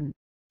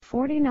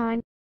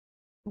 51/49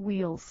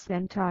 wheels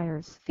and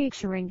tires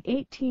featuring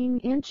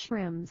 18-inch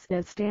rims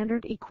as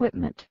standard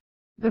equipment.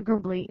 The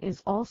Ghibli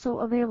is also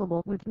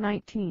available with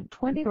 19,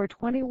 20 or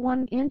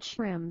 21-inch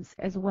rims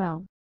as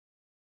well,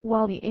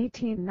 while the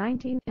 18,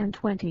 19 and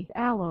 20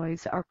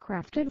 alloys are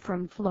crafted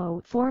from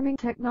flow-forming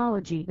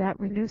technology that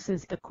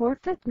reduces the core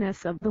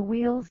thickness of the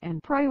wheels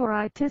and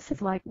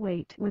prioritizes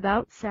lightweight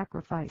without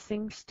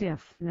sacrificing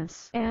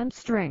stiffness and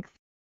strength.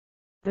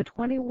 The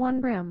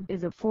 21 rim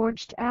is a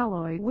forged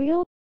alloy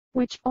wheel,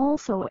 which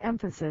also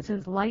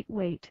emphasizes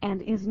lightweight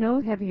and is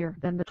no heavier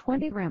than the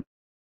 20 rim.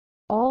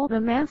 All the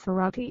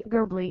Maserati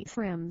Ghibli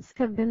rims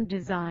have been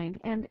designed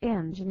and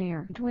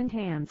engineered to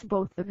enhance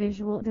both the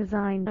visual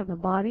design of the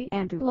body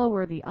and to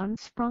lower the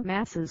unsprung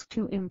masses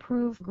to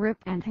improve grip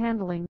and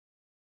handling.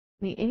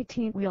 The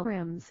 18-wheel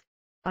rims,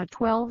 a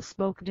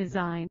 12-spoke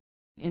design,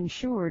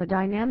 ensure a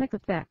dynamic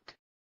effect.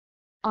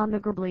 On the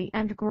Ghibli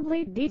and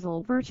Ghibli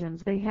diesel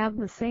versions they have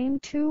the same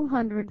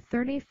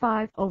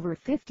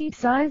 235/50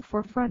 size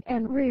for front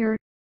and rear.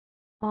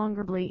 On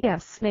Ghibli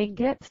S they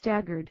get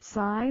staggered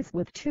size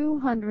with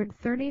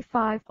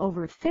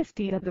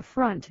 235/50 at the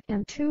front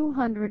and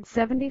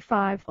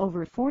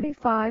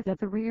 275/45 at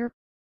the rear.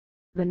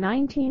 The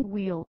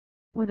 19-wheel,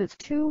 with its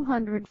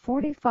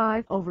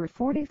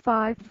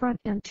 245/45 front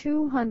and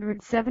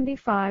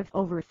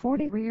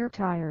 275/40 rear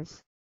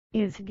tires,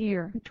 is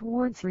geared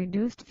towards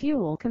reduced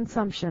fuel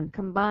consumption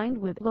combined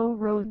with low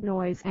road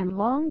noise and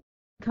long,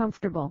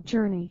 comfortable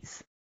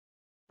journeys.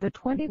 The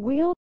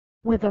 20-wheel,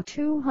 with a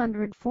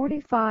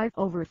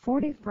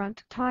 245/40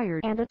 front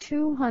tire and a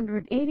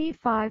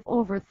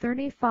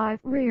 285/35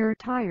 rear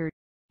tire,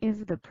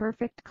 is the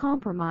perfect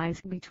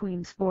compromise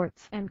between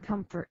sports and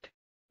comfort,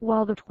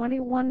 while the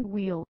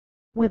 21-wheel,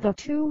 with a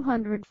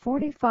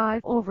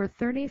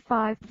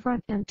 245/35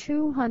 front and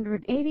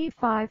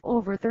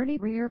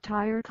 285/30 rear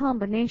tire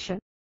combination,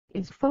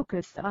 is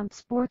focused on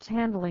sports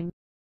handling.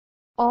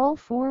 All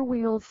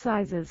four-wheel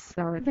sizes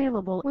are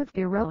available with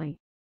Pirelli,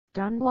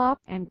 Dunlop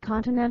and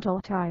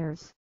Continental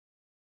tires.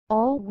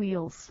 All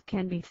wheels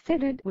can be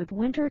fitted with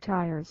winter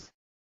tires.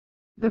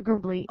 The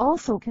Ghibli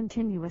also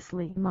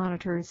continuously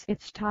monitors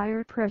its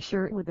tire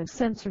pressure with a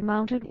sensor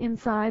mounted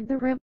inside the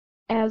rim,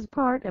 as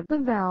part of the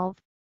valve.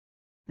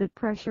 The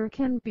pressure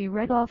can be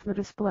read off the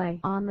display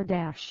on the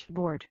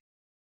dashboard.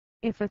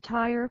 If a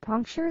tire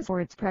punctures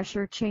or its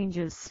pressure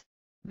changes,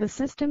 the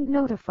system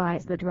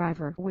notifies the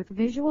driver with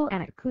visual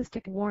and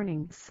acoustic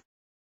warnings.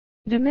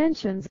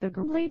 Dimensions: the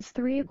Ghibli's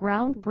three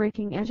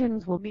groundbreaking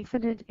engines will be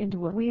fitted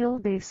into a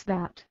wheelbase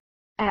that,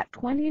 at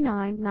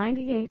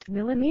 29.98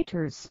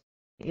 mm,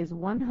 is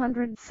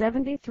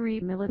 173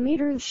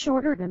 mm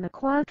shorter than the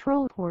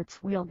Quattroporte's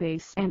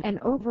wheelbase and an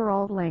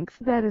overall length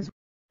that is,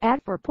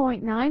 at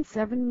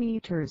 4.97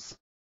 meters,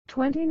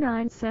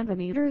 29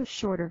 centimeters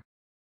shorter.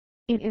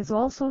 It is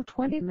also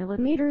 20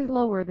 mm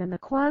lower than the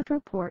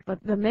Quattroporte,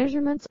 but the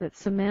measurements that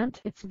cement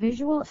its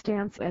visual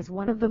stance as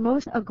one of the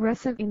most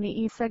aggressive in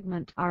the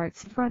E-segment are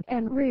its front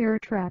and rear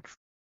tracks.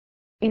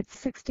 Its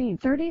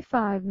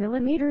 1635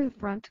 mm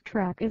front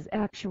track is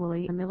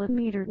actually a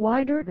millimeter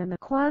wider than the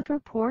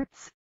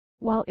Quattroporte's,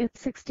 while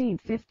its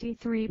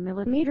 1653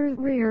 mm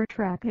rear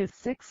track is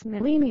 6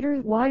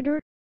 mm wider.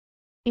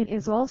 It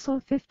is also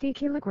 50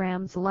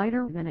 kilograms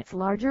lighter than its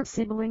larger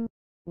sibling,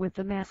 with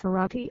the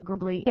Maserati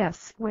Ghibli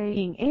S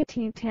weighing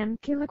 1810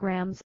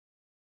 kilograms.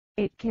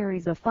 It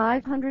carries a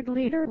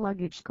 500-liter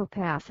luggage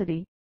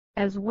capacity,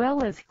 as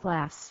well as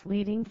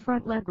class-leading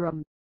front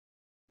legroom.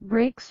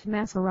 Brakes: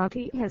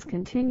 Maserati has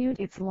continued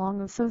its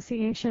long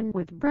association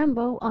with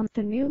Brembo on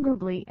the new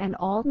Ghibli, and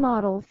all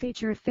models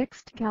feature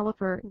fixed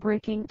caliper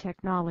braking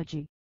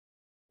technology.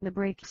 The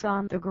brakes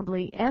on the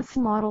Ghibli S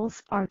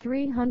models are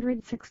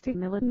 360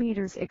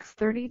 mm x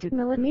 32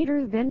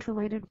 mm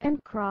ventilated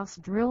and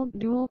cross-drilled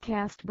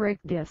dual-cast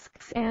brake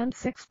discs and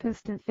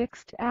 6-piston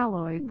fixed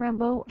alloy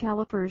Brembo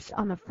calipers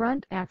on the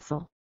front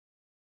axle.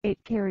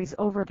 It carries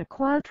over the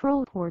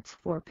Quattroporte's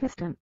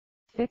 4-piston,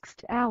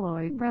 fixed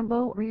alloy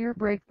Brembo rear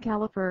brake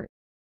caliper.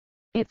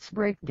 Its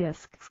brake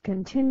discs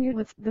continue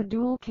with the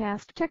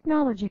dual-cast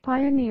technology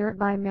pioneered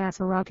by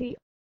Maserati.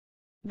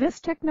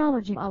 This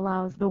technology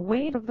allows the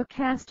weight of the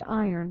cast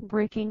iron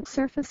braking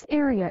surface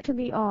area to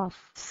be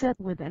offset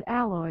with an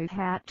alloy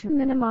hat to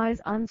minimize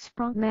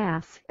unsprung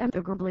mass, and the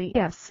Ghibli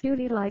S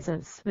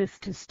utilizes this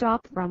to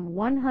stop from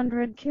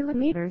 100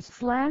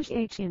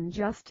 km/h in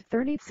just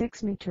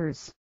 36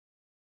 meters.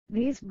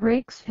 These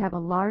brakes have a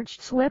large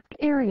swept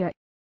area,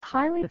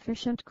 highly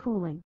efficient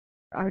cooling,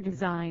 are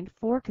designed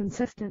for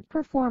consistent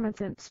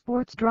performance in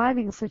sports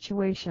driving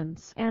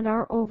situations, and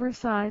are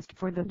oversized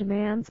for the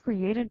demands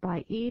created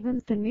by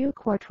even the new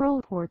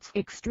Quattroporte's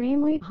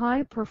extremely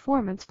high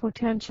performance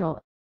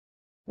potential.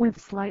 With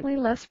slightly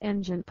less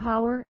engine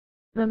power,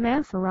 the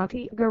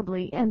Maserati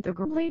Ghibli and the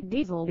Ghibli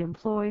diesel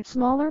employ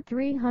smaller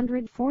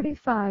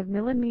 345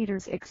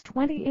 mm x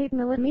 28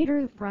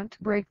 mm front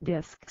brake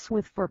discs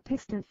with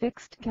 4-piston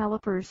fixed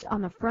calipers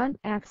on the front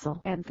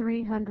axle and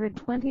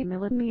 320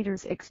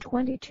 mm x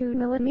 22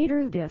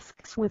 mm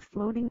discs with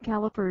floating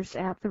calipers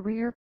at the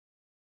rear.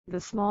 The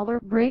smaller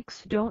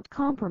brakes don't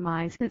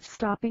compromise its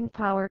stopping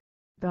power,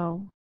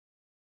 though.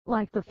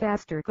 Like the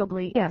faster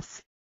Ghibli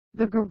S,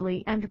 The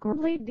Ghibli and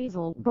Ghibli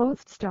diesel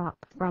both stop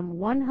from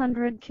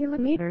 100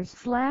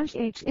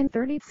 km/h in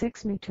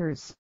 36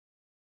 meters.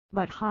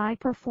 But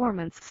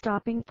high-performance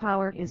stopping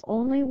power is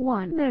only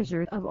one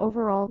measure of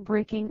overall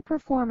braking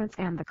performance,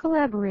 and the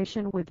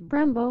collaboration with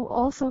Brembo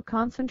also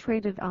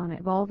concentrated on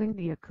evolving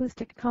the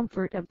acoustic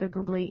comfort of the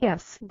Ghibli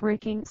S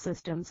braking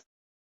systems.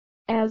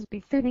 As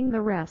befitting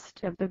the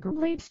rest of the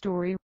Ghibli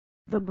story,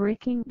 the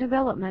braking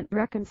development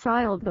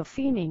reconciled the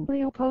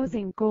seemingly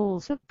opposing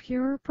goals of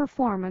pure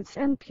performance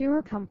and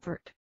pure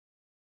comfort.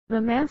 The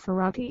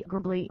Maserati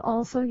Ghibli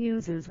also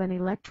uses an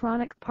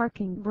electronic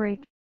parking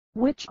brake,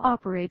 which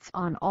operates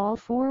on all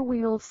four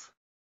wheels.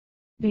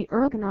 The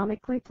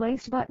ergonomically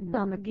placed button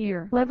on the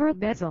gear lever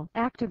bezel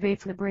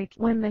activates the brake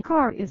when the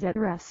car is at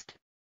rest.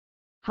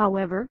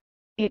 However,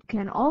 it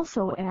can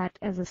also act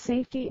as a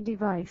safety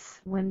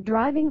device when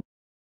driving.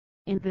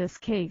 In this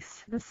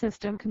case, the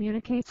system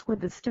communicates with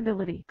the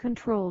stability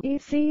control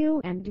ECU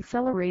and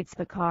decelerates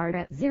the car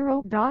at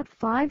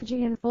 0.5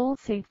 G in full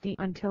safety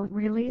until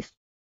released.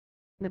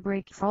 The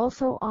brakes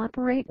also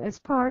operate as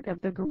part of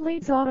the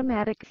Ghibli's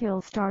automatic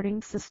hill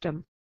starting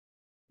system.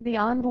 The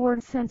onboard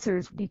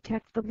sensors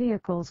detect the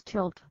vehicle's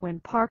tilt when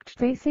parked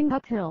facing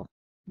uphill,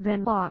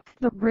 then lock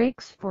the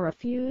brakes for a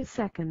few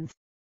seconds.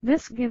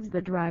 This gives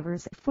the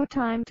driver's foot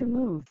time to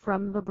move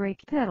from the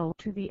brake pedal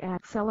to the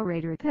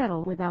accelerator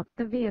pedal without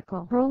the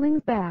vehicle rolling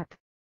back.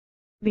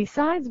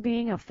 Besides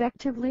being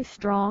effectively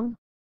strong,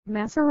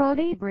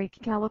 Maserati brake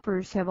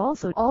calipers have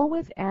also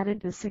always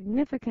added a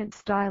significant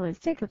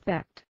stylistic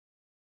effect.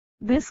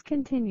 This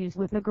continues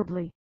with the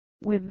Ghibli,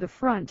 with the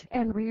front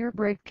and rear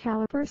brake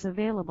calipers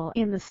available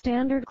in the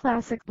standard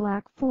classic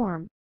black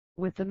form,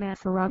 with the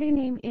Maserati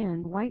name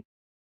in white.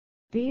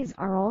 These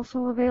are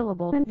also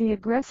available in the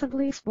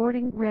aggressively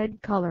sporting red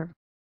color,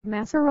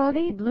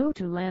 Maserati blue,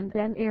 to lend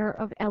an air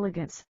of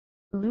elegance,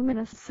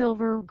 luminous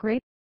silver grey.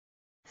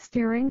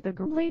 Steering: the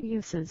Ghibli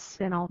uses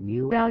an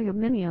all-new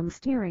aluminium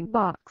steering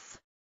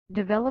box,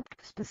 developed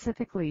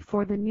specifically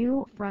for the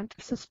new front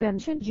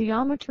suspension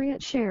geometry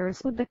it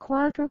shares with the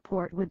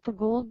Quattroporte, with the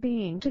goal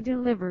being to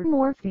deliver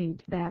more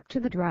feedback to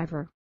the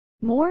driver,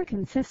 more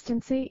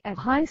consistency at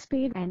high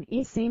speed, and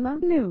easy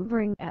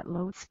maneuvering at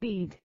low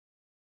speed.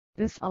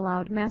 This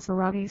allowed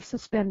Maserati's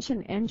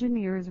suspension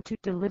engineers to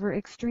deliver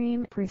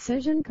extreme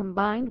precision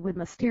combined with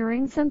the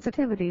steering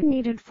sensitivity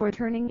needed for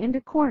turning into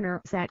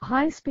corners at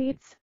high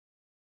speeds.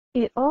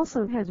 It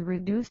also has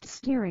reduced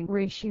steering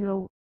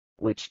ratio,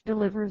 which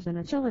delivers an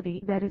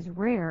agility that is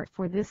rare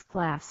for this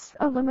class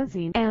of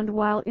limousine, and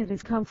while it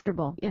is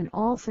comfortable in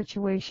all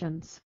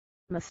situations,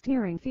 the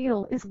steering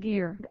feel is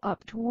geared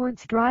up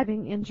towards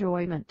driving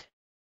enjoyment.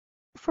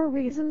 For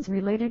reasons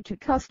related to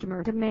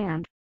customer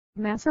demand,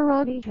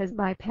 Maserati has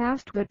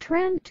bypassed the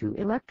trend to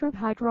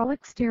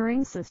electro-hydraulic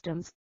steering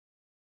systems.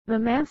 The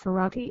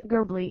Maserati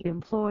Ghibli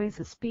employs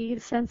a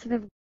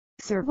speed-sensitive,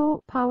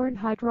 servo-powered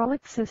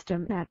hydraulic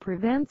system that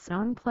prevents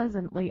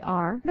unpleasantly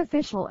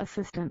artificial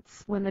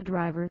assistance when the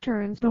driver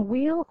turns the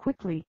wheel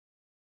quickly.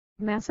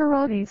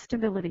 Maserati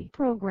Stability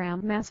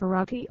Program: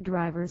 Maserati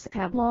drivers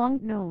have long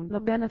known the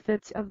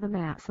benefits of the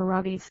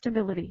Maserati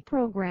Stability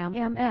Program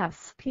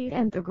 (MSP),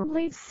 and the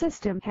Ghibli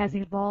system has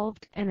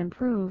evolved and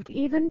improved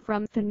even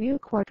from the new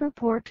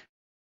Quattroporte.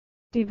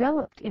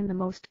 Developed in the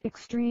most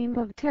extreme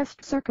of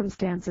test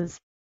circumstances,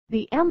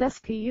 the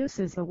MSP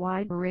uses a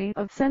wide array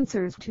of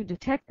sensors to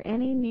detect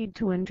any need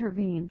to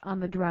intervene on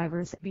the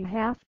driver's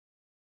behalf.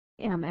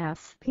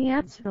 MSP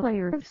adds a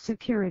layer of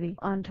security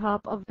on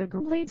top of the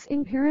Ghibli's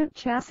inherent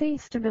chassis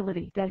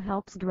stability that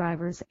helps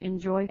drivers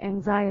enjoy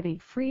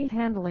anxiety-free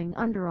handling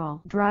under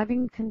all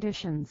driving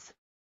conditions.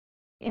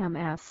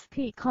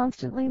 MSP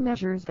constantly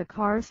measures the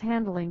car's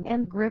handling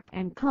and grip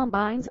and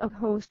combines a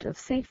host of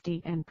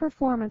safety and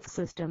performance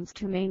systems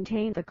to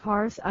maintain the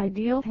car's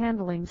ideal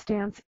handling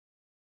stance.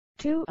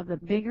 Two of the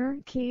bigger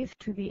keys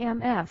to the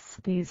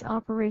MSP's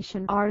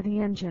operation are the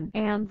engine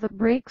and the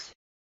brakes.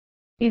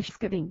 If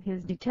skidding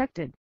is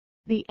detected,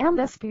 the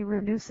MSP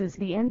reduces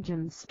the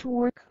engine's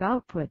torque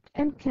output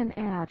and can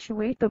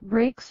actuate the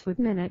brakes with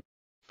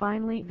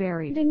finely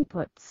varied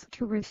inputs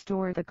to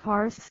restore the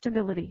car's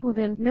stability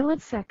within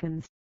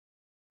milliseconds.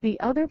 The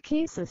other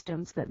key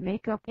systems that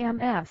make up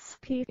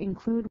MSP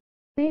include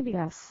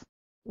ABS,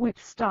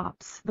 which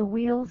stops the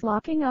wheels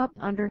locking up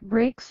under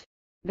brakes,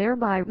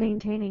 thereby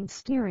maintaining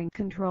steering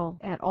control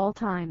at all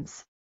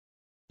times.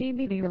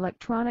 EBD,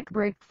 electronic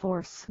brake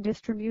force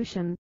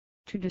distribution,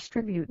 to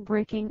distribute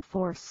braking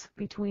force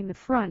between the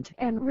front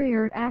and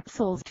rear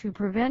axles to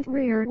prevent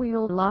rear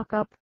wheel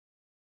lockup.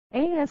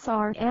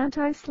 ASR,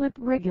 anti-slip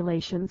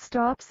regulation,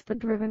 stops the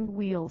driven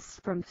wheels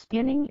from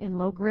spinning in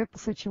low grip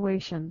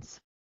situations.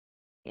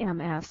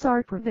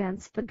 MSR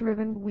prevents the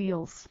driven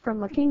wheels from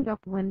locking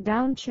up when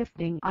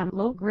downshifting on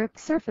low grip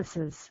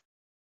surfaces.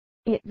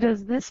 It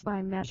does this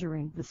by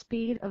measuring the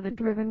speed of the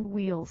driven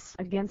wheels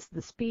against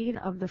the speed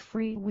of the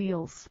free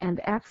wheels and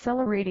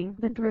accelerating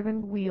the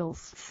driven wheels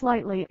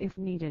slightly if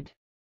needed.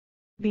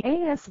 The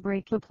AS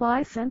brake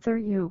apply sensor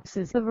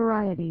uses a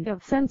variety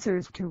of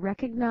sensors to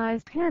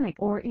recognize panic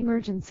or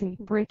emergency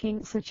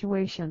braking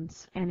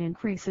situations and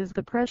increases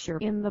the pressure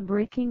in the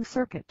braking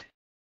circuit.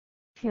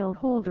 Hill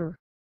holder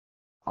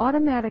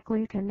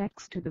automatically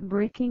connects to the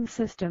braking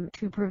system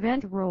to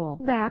prevent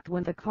rollback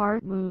when the car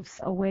moves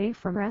away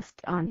from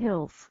rest on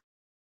hills.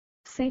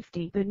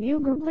 Safety. The new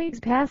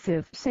Ghibli's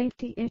passive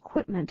safety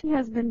equipment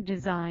has been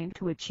designed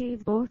to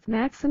achieve both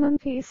maximum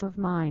peace of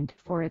mind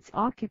for its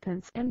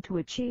occupants and to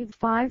achieve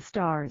 5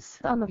 stars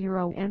on the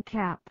Euro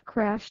NCAP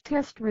crash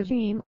test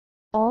regime,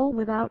 all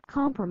without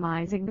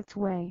compromising its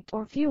weight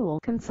or fuel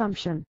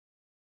consumption.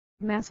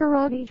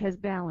 Maserati has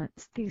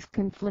balanced these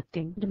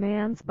conflicting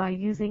demands by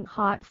using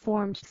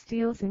hot-formed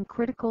steels in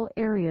critical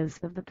areas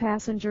of the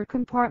passenger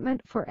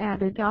compartment for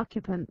added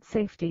occupant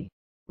safety,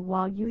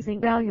 while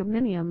using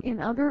aluminium in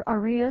other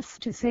areas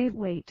to save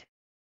weight.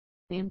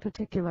 In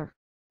particular,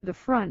 the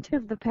front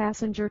of the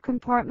passenger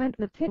compartment,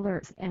 the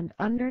pillars and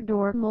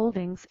underdoor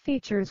moldings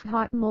features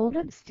hot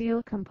molded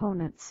steel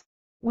components,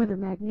 with a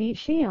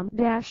magnesium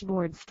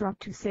dashboard struck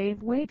to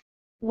save weight,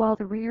 while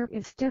the rear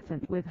is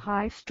stiffened with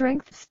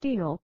high-strength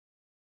steel.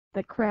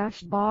 The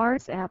crash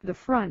bars at the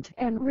front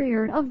and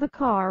rear of the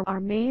car are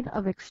made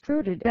of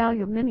extruded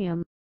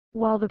aluminium,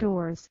 while the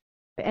doors,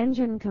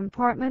 engine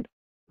compartment,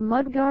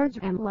 mudguards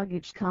and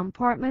luggage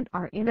compartment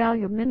are in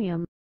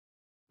aluminium.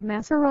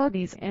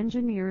 Maserati's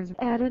engineers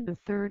added a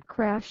third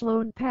crash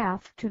load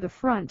path to the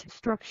front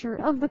structure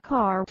of the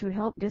car to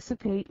help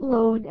dissipate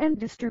load and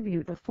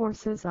distribute the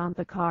forces on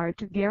the car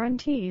to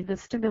guarantee the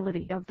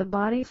stability of the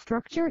body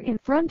structure in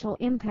frontal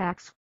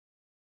impacts.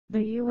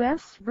 The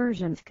U.S.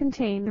 versions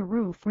contain the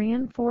roof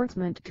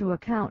reinforcement to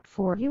account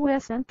for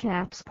U.S.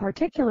 NCAP's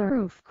particular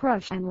roof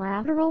crush and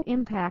lateral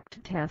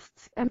impact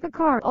tests, and the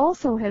car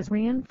also has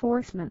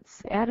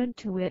reinforcements added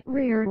to its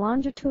rear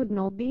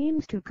longitudinal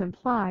beams to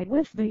comply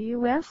with the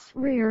U.S.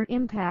 rear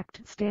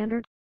impact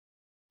standard.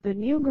 The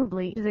new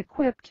Ghibli is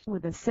equipped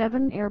with a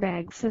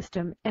 7-airbag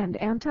system and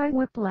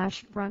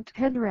anti-whiplash front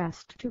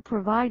headrest to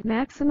provide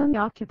maximum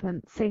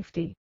occupant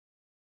safety.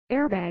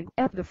 Airbag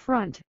at the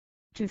front.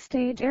 2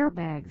 stage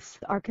airbags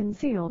are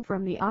concealed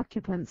from the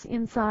occupants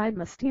inside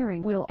the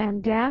steering wheel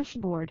and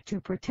dashboard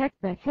to protect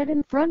the head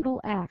in frontal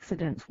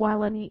accidents,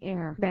 while any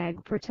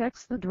airbag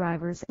protects the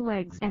driver's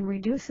legs and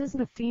reduces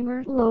the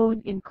femur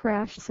load in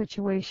crash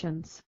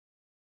situations.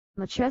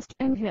 The chest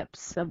and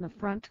hips of the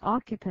front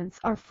occupants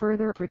are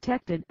further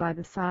protected by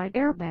the side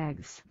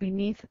airbags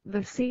beneath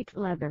the seat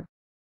leather.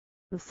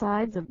 The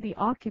sides of the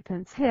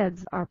occupants'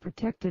 heads are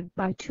protected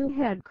by 2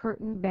 head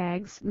curtain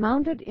bags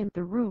mounted in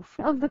the roof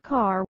of the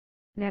car,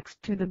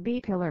 next to the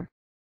B-pillar.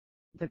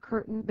 The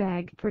curtain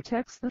bag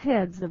protects the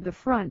heads of the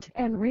front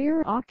and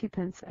rear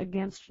occupants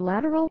against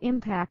lateral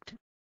impact.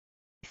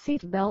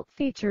 Seat belt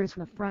features.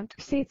 The front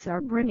seats are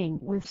brimming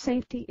with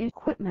safety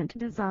equipment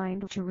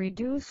designed to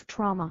reduce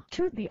trauma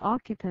to the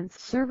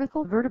occupant's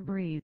cervical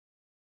vertebrae.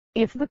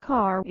 If the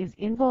car is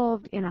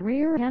involved in a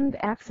rear-end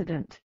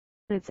accident,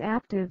 its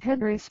active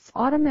headrests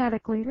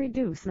automatically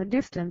reduce the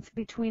distance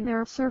between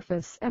their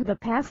surface and the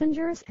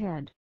passenger's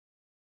head.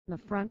 The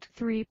front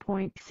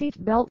 3-point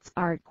seat belts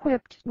are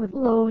equipped with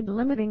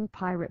load-limiting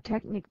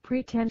pyrotechnic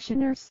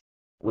pretensioners,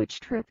 which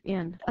trip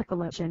in a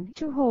collision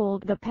to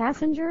hold the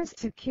passengers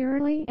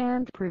securely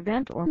and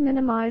prevent or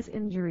minimize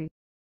injury.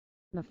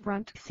 The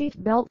front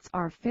seat belts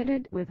are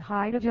fitted with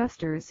height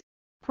adjusters,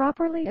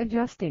 properly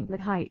adjusting the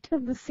height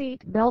of the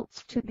seat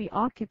belts to the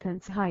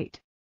occupant's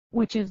height,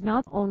 which is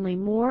not only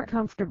more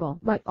comfortable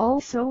but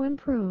also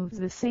improves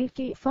the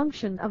safety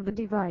function of the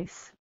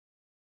device.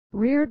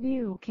 Rear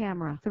view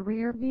camera. The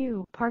rear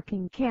view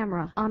parking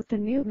camera on the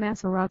new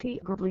Maserati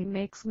Ghibli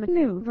makes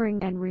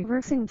maneuvering and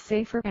reversing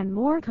safer and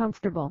more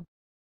comfortable.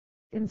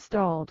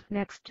 Installed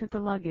next to the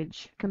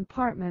luggage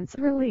compartment's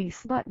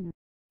release button,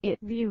 it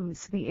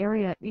views the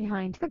area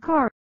behind the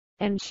car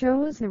and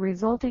shows the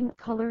resulting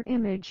color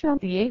image on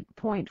the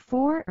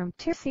 8.4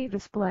 NEDC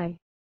display.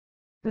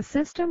 The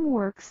system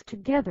works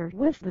together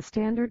with the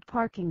standard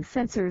parking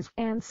sensors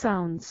and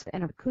sounds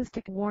an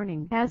acoustic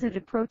warning as it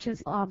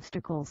approaches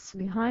obstacles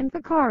behind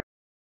the car.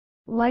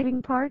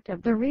 Lighting. Part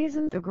of the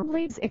reason the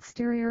Ghibli's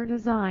exterior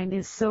design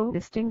is so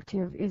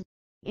distinctive is,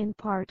 in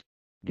part,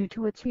 due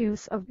to its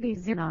use of the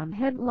xenon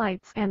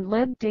headlights and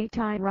LED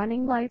daytime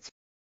running lights.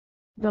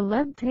 The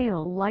LED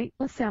tail light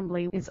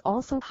assembly is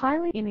also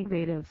highly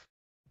innovative,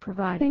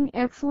 providing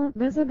excellent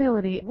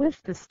visibility with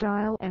the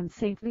style and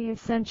safety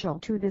essential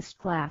to this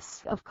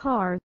class of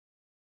car.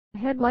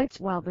 Headlights.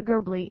 While the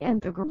Ghibli and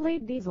the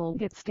Ghibli diesel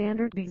get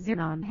standard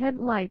xenon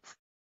headlights,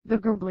 the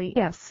Ghibli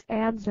S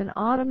adds an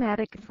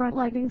automatic front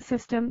lighting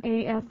system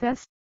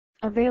AFS,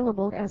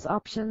 available as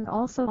option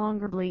also on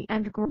Ghibli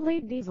and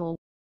Ghibli diesel,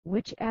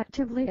 which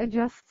actively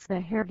adjusts the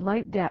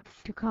headlight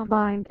depth to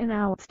combine an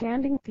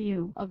outstanding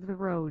view of the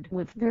road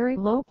with very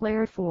low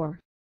glare for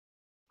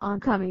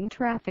oncoming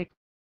traffic.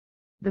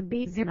 The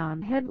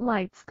xenon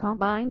headlights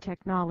combine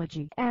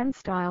technology and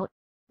style,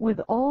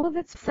 with all of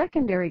its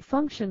secondary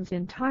functions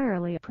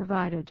entirely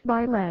provided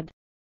by LED.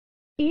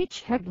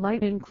 Each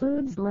headlight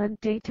includes LED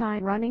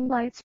daytime running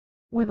lights,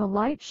 with a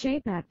light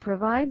shade that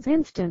provides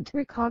instant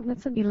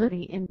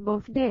recognizability in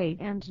both day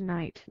and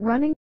night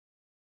running.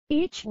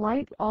 Each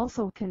light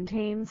also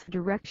contains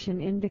direction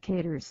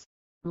indicators,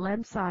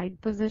 LED side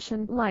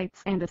position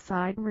lights and a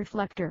side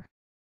reflector.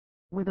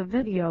 With a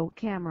video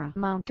camera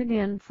mounted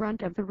in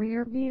front of the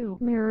rear view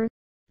mirror,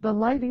 the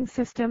lighting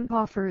system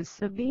offers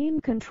a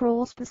beam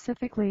control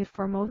specifically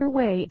for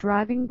motorway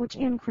driving, which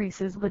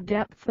increases the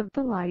depth of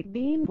the light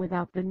beam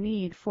without the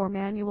need for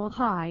manual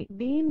high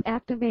beam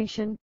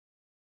activation.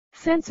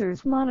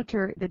 Sensors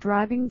monitor the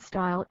driving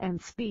style and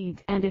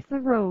speed, and if the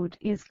road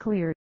is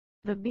clear,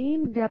 the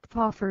beam depth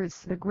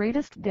offers the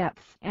greatest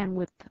depth and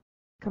width,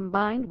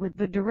 combined with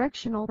the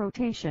directional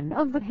rotation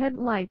of the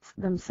headlights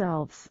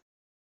themselves.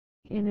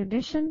 In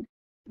addition,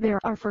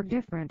 there are 4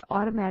 different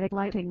automatic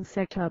lighting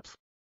setups: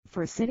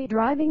 for city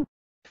driving,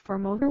 for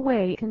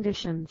motorway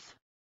conditions,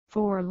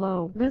 for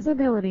low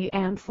visibility,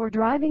 and for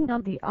driving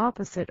on the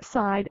opposite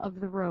side of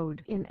the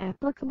road in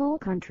applicable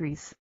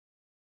countries.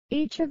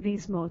 Each of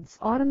these modes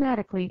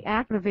automatically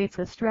activates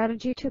a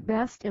strategy to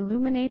best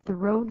illuminate the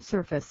road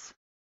surface.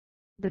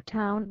 The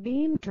town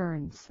beam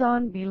turns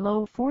on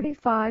below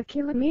 45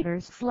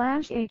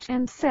 km/h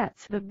and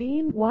sets the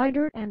beam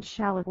wider and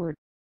shallower,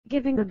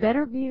 giving a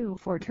better view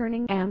for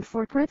turning and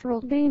for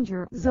peripheral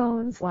danger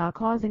zones while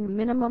causing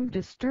minimum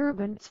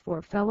disturbance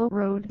for fellow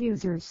road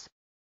users.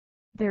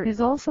 There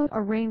is also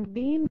a rain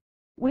beam,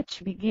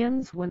 which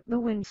begins when the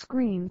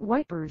windscreen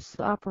wipers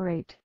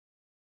operate.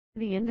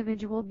 The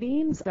individual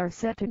beams are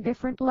set to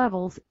different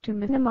levels to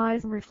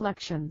minimize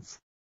reflections,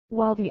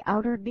 while the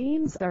outer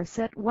beams are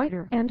set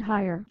wider and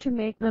higher to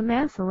make the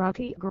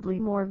Maserati Ghibli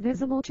more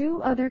visible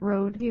to other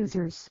road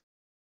users.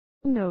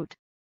 Note: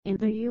 in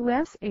the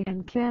USA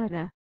and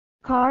Canada,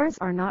 cars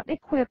are not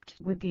equipped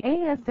with the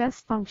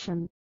AFS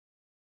function.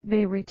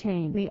 They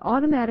retain the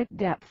automatic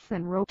depth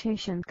and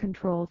rotation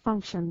control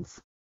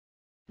functions.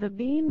 The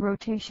beam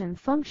rotation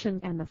function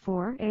and the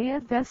 4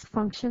 AFS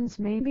functions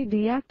may be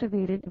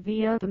deactivated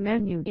via the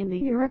menu in the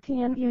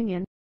European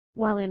Union,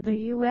 while in the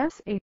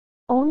USA,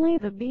 only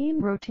the beam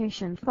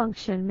rotation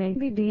function may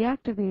be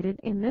deactivated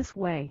in this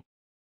way.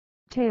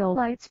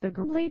 Taillights: the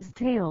Ghibli's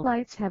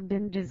taillights have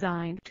been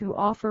designed to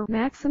offer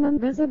maximum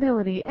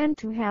visibility and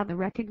to have a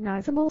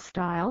recognizable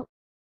style.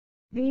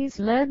 These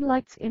LED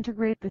lights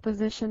integrate the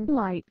position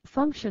light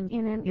function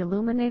in an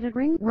illuminated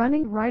ring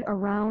running right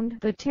around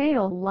the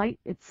tail light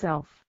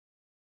itself.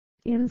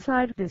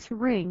 Inside this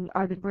ring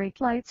are the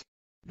brake lights,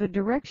 the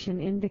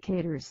direction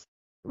indicators,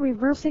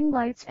 reversing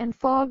lights and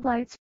fog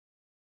lights.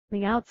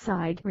 The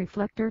outside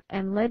reflector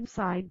and LED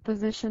side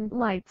position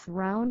lights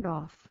round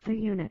off the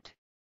unit.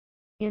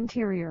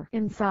 Interior: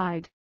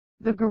 inside,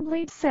 the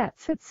Ghibli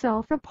sets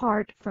itself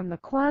apart from the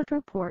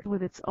Quattroporte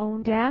with its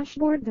own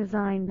dashboard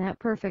design that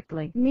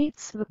perfectly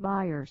meets the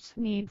buyer's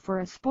need for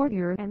a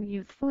sportier and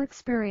youthful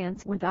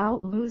experience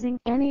without losing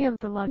any of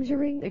the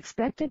luxury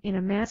expected in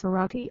a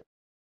Maserati.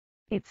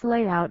 Its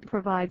layout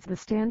provides the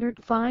standard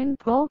fine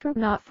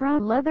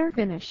ultra-not-frown leather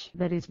finish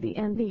that is the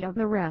envy of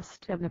the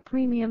rest of the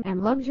premium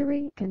and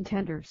luxury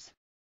contenders.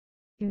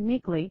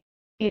 Uniquely,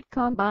 it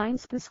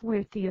combines this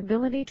with the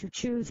ability to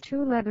choose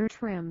 2 leather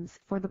trims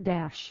for the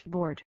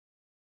dashboard.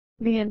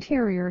 The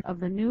interior of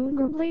the new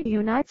Ghibli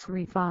unites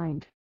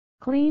refined,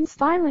 clean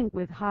styling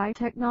with high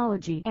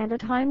technology and a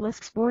timeless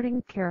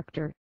sporting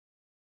character.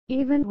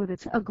 Even with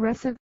its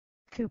aggressive,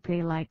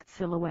 coupe-like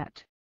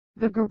silhouette,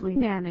 the Ghibli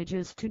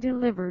manages to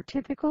deliver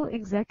typical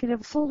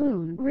executive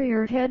saloon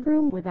rear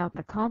headroom without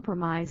the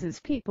compromises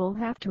people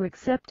have to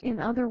accept in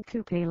other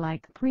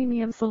coupe-like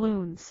premium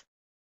saloons.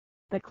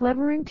 The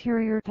clever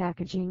interior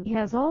packaging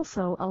has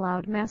also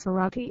allowed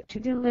Maserati to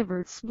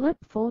deliver split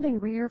folding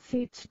rear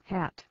seats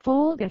that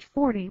fold at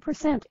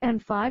 40%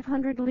 and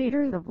 500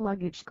 liters of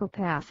luggage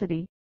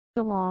capacity,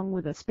 along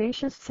with a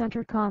spacious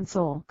center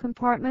console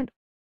compartment,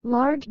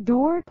 large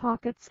door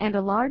pockets and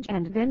a large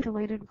and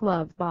ventilated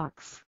glove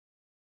box.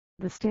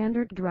 The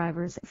standard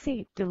driver's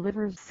seat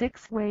delivers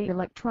 6-way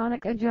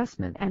electronic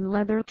adjustment and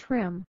leather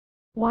trim,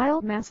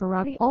 while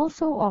Maserati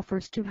also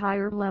offers 2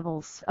 higher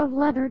levels of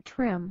leather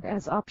trim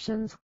as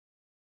options.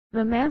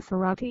 The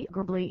Maserati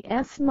Ghibli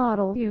S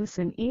model uses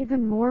an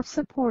even more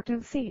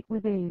supportive seat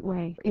with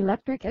 8-way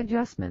electric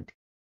adjustment,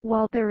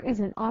 while there is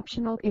an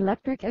optional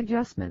electric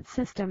adjustment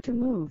system to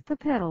move the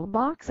pedal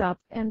box up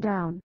and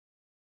down.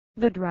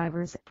 The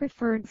driver's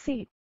preferred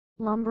seat,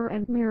 lumbar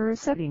and mirror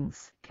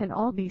settings can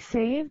all be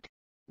saved,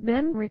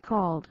 then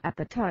recalled at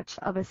the touch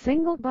of a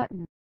single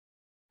button.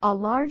 A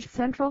large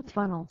central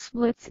funnel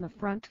splits the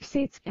front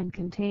seats and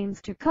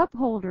contains 2 cup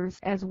holders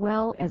as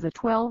well as a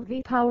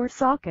 12V power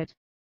socket,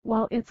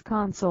 while its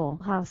console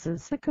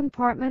houses a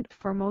compartment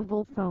for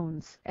mobile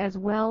phones as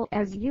well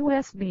as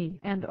USB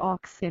and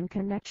aux-in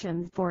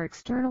connections for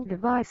external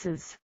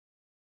devices.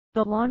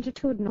 The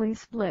longitudinally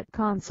split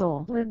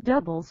console lid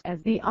doubles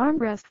as the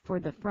armrest for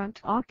the front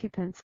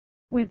occupants,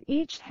 with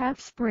each half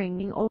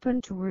springing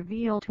open to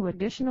reveal 2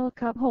 additional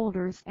cup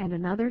holders and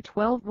another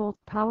 12-volt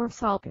power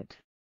socket.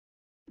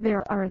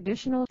 There are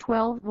additional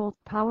 12-volt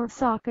power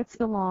sockets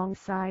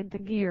alongside the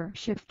gear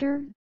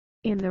shifter.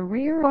 in the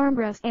rear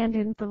armrest and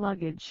in the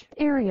luggage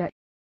area.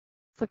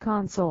 The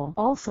console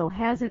also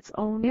has its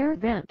own air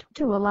vent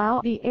to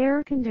allow the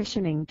air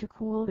conditioning to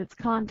cool its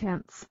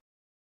contents.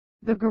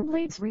 The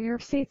Ghibli's rear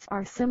seats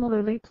are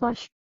similarly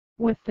plush,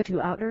 with the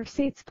two outer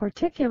seats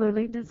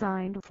particularly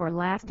designed for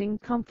lasting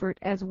comfort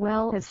as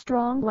well as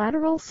strong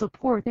lateral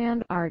support,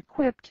 and are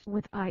equipped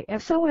with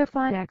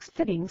ISOFIX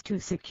fittings to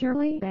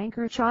securely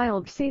anchor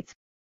child seats.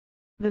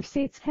 The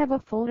seats have a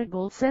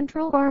foldable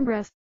central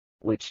armrest,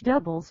 which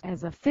doubles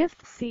as a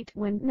fifth seat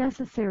when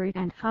necessary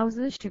and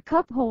houses two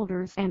cup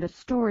holders and a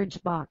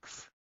storage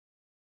box.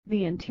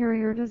 The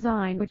interior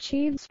design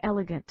achieves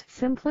elegant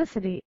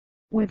simplicity,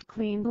 with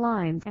clean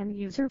lines and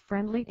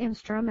user-friendly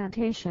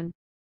instrumentation,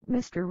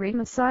 Mr.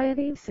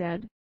 Maserati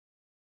said.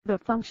 The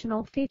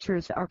functional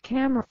features are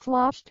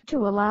camouflaged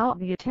to allow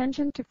the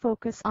attention to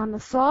focus on the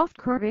soft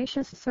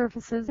curvaceous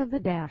surfaces of the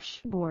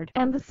dashboard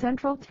and the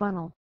central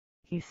funnel,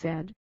 he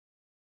said.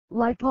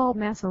 Like all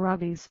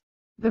Maseratis,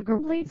 the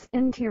Ghibli's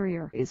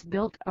interior is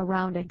built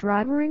around a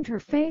driver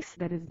interface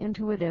that is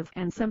intuitive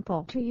and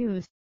simple to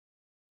use.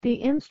 The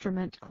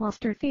instrument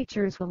cluster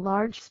features a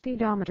large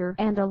speedometer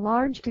and a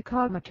large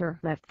tachometer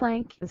that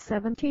flank the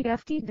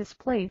 70FT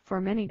display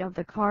for many of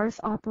the car's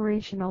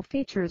operational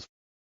features.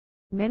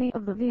 Many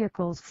of the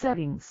vehicle's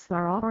settings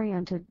are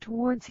oriented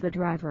towards the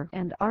driver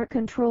and are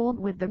controlled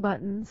with the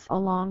buttons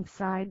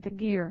alongside the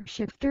gear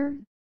shifter,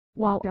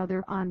 while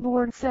other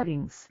onboard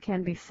settings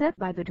can be set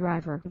by the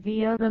driver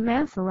via the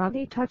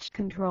Maserati Touch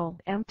Control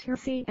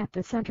NEDC at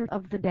the center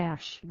of the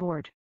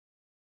dashboard.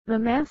 The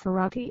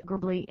Maserati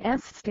Ghibli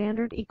S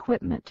standard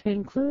equipment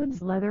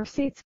includes leather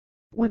seats,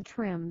 with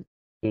trimmed,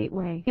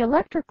 8-way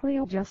electrically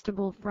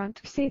adjustable front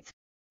seats,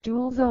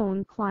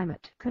 dual-zone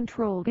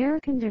climate-controlled air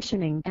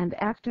conditioning and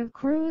active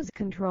cruise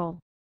control,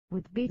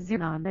 with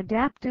Xenon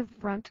adaptive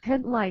front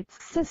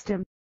headlights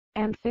system,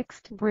 and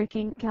fixed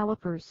braking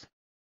calipers.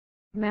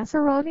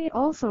 Maserati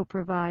also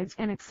provides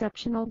an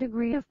exceptional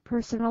degree of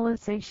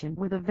personalization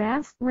with a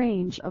vast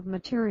range of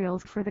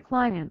materials for the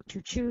client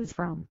to choose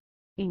from,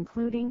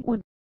 including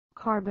wood,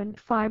 carbon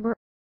fiber,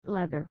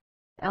 leather,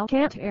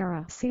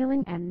 Alcantara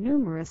sealing and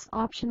numerous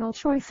optional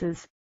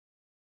choices.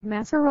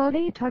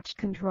 Maserati Touch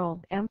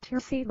Control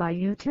NEDC. By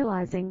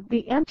utilizing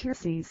the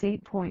NEDC's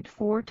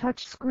 8.4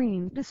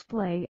 touchscreen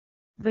display,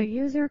 the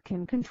user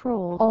can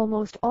control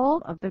almost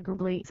all of the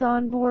Ghibli's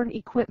onboard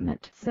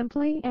equipment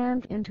simply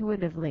and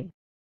intuitively.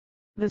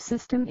 The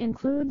system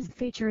includes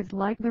features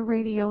like the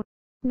radio,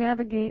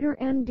 navigator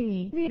and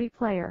DVD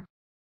player.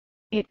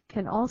 It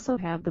can also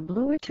have the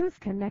Bluetooth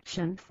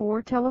connection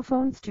for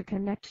telephones to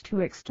connect to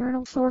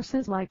external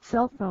sources like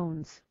cell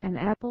phones and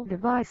Apple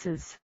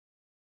devices.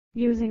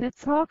 Using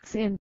its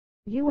aux-in,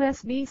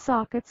 USB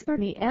sockets or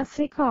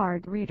NEDC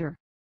card reader,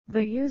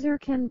 the user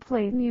can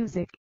play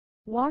music,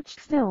 watch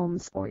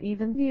films or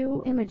even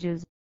view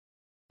images.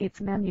 Its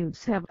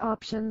menus have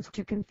options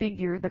to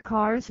configure the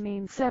car's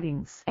main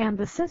settings, and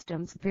the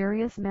system's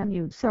various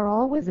menus are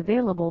always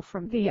available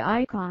from the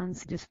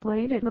icons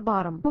displayed at the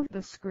bottom of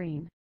the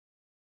screen.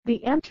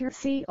 The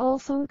NEDC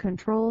also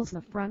controls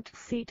the front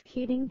seat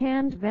heating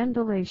and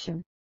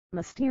ventilation,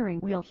 the steering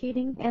wheel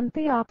heating and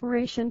the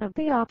operation of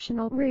the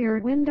optional rear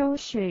window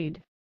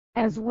shade,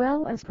 as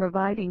well as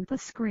providing the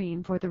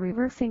screen for the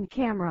reversing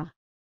camera.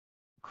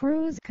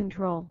 Cruise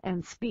control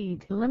and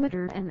speed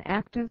limiter. An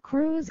active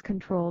cruise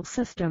control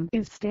system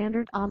is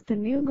standard on the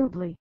new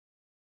Ghibli.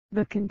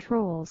 The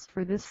controls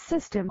for this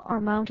system are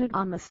mounted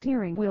on the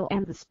steering wheel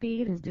and the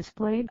speed is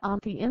displayed on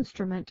the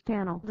instrument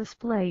panel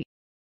display.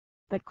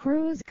 The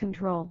cruise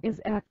control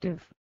is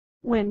active.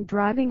 When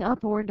driving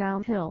up or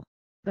downhill,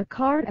 the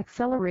car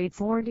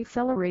accelerates or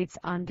decelerates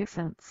on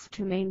descents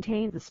to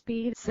maintain the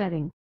speed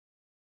setting.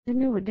 The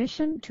new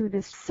addition to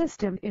this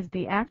system is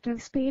the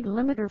active speed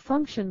limiter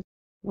function,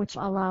 which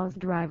allows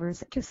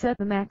drivers to set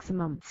the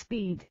maximum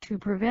speed to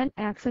prevent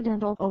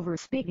accidental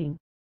overspeeding.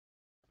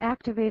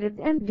 Activated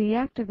and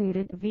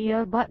deactivated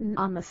via a button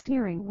on the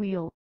steering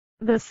wheel.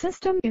 The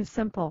system is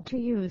simple to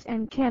use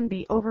and can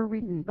be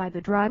overridden by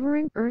the driver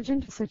in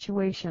urgent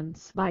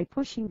situations by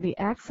pushing the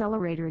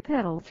accelerator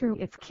pedal through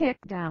its kick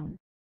down.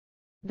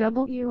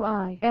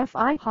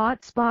 Wi-Fi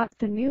hotspot.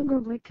 The new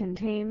Ghibli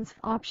contains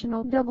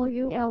optional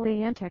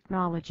WLAN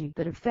technology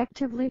that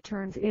effectively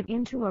turns it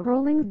into a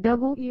rolling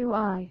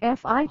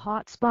Wi-Fi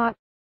hotspot.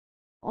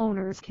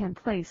 Owners can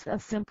place a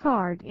SIM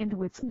card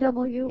into its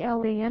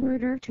WLAN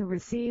router to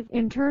receive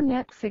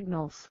internet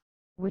signals,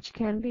 which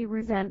can be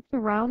resent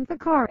around the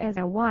car as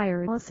a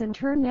wireless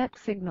internet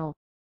signal.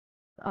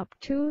 Up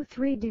to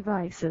 3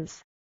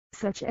 devices,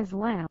 such as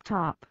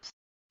laptops,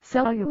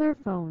 cellular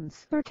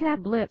phones or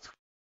tablets,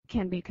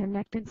 can be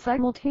connected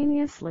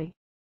simultaneously.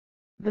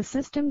 The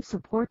system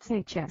supports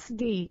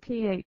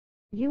HSDPA,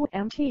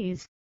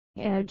 UMTS,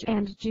 Edge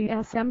and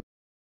GSM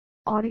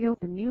audio.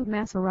 The new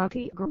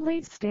Maserati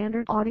Ghibli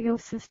standard audio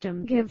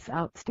system gives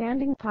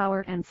outstanding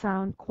power and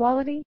sound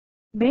quality,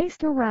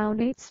 based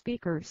around 8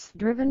 speakers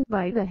driven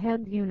by the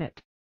head unit.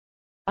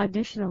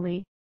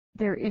 Additionally,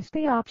 there is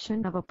the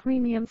option of a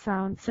premium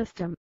sound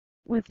system,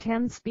 with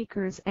 10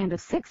 speakers and a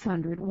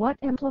 600-watt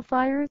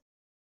amplifier.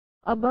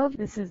 Above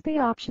this is the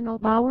optional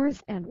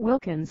Bowers &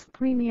 Wilkins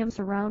premium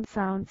surround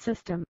sound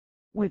system,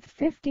 with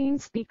 15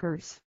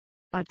 speakers,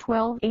 a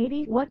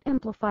 1280-watt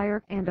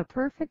amplifier and a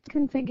perfect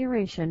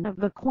configuration of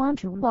the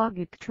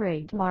Quattroporte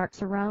trademark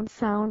surround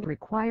sound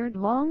required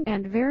long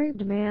and very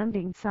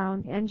demanding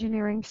sound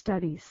engineering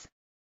studies.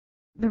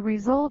 The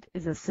result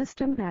is a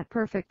system that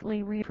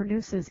perfectly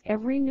reproduces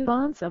every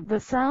nuance of the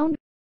sound,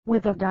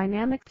 with a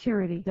dynamic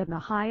purity at the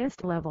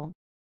highest level,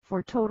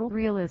 for total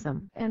realism,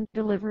 and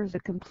delivers a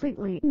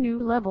completely new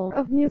level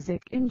of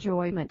music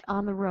enjoyment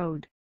on the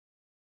road.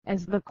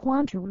 As the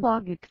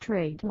Quattroporte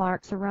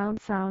trademark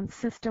surround sound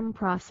system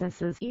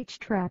processes each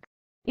track,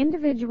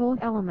 individual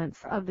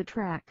elements of the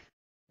track,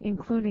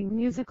 including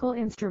musical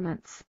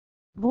instruments,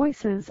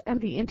 voices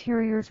and the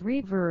interior's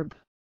reverb,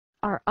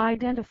 are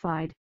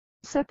identified,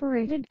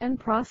 separated and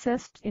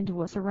processed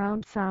into a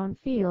surround sound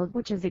field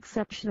which is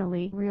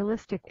exceptionally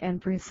realistic and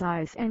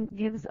precise and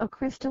gives a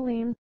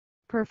crystalline,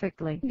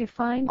 perfectly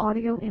defined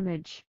audio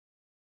image.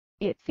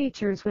 It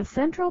features a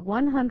central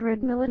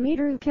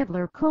 100mm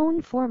Kevlar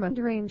cone for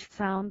mid-range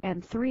sound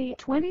and three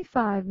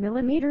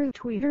 25mm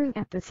tweeters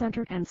at the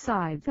center and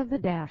sides of the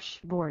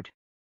dashboard.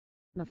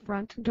 The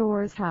front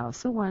doors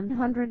house a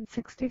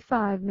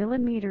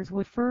 165mm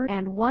woofer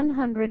and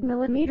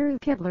 100mm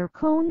Kevlar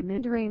cone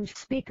mid-range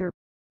speaker,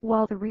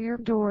 while the rear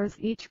doors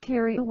each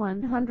carry a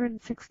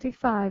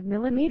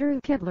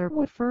 165mm Kevlar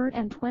woofer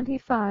and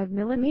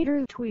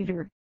 25mm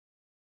tweeter.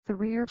 The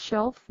rear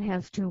shelf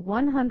has two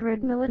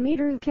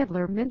 100mm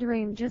Kevlar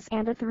mid-ranges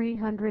and a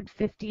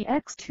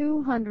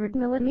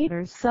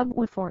 350x200mm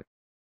subwoofer.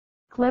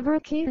 Clever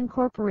key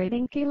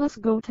incorporating keyless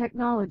go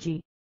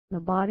technology. The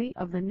body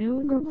of the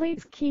new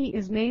Ghibli key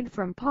is made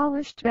from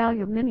polished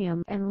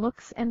aluminum and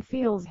looks and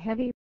feels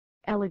heavy,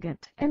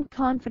 elegant and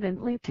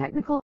confidently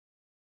technical.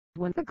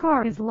 When the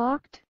car is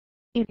locked,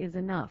 it is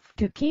enough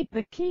to keep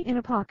the key in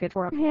a pocket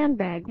or a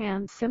handbag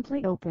and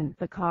simply open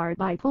the car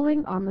by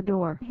pulling on the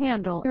door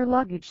handle or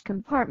luggage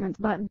compartment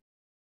button.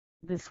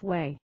 This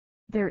way,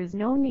 there is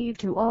no need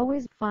to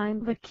always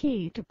find the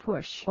key to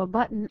push a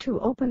button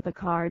to open the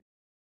car.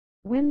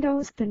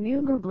 Windows. The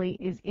new Ghibli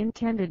is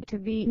intended to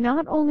be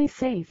not only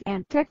safe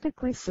and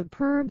technically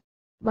superb,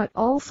 but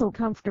also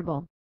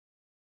comfortable.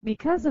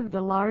 Because of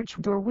the large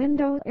door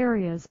window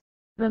areas,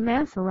 the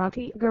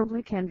Maserati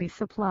Ghibli can be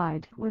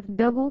supplied with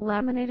double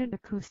laminated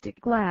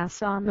acoustic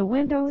glass on the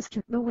windows.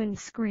 The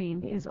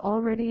windscreen is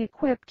already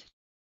equipped.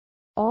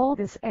 All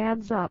this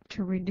adds up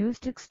to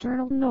reduced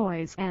external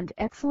noise and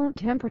excellent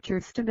temperature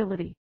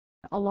stability,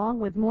 along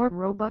with more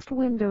robust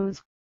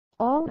windows,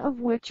 all of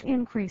which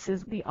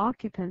increases the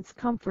occupant's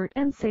comfort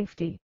and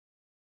safety.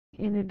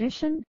 In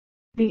addition,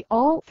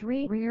 all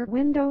three rear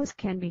windows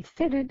can be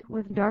fitted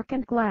with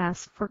darkened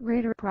glass for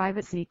greater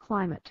privacy.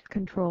 Climate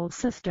control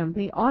system.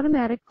 The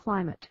automatic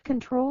climate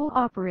control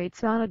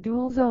operates on a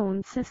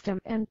dual-zone system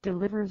and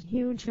delivers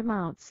huge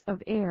amounts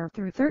of air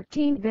through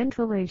 13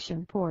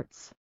 ventilation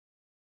ports.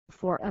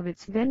 4 of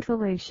its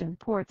ventilation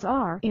ports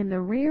are in the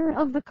rear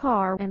of the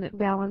car, and it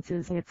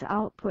balances its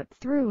output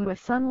through a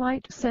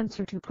sunlight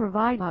sensor to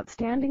provide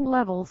outstanding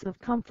levels of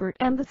comfort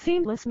and the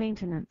seamless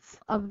maintenance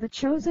of the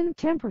chosen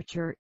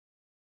temperature.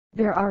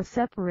 There are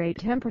separate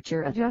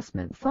temperature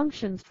adjustment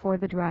functions for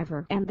the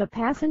driver and the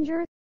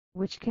passenger,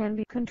 which can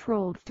be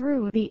controlled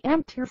through the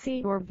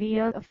NEDC or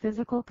via a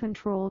physical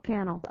control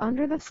panel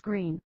under the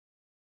screen.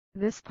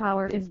 This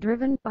power is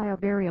driven by a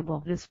variable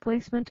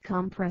displacement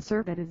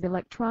compressor that is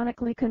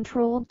electronically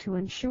controlled to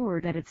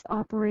ensure that its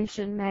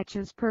operation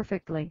matches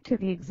perfectly to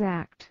the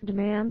exact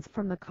demands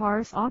from the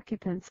car's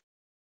occupants.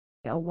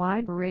 A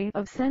wide array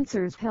of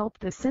sensors help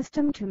the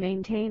system to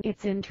maintain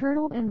its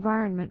internal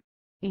environment,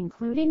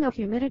 including a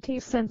humidity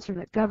sensor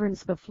that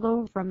governs the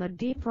flow from the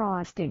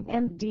defrosting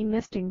and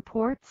demisting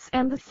ports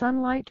and the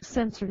sunlight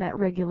sensor that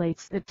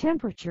regulates the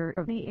temperature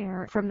of the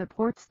air from the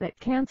ports that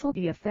cancel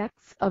the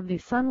effects of the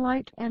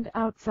sunlight and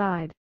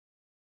outside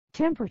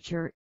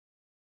temperature.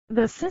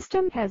 The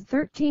system has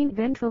 13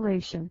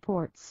 ventilation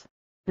ports,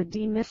 the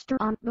demister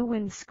on the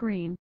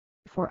windscreen,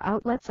 4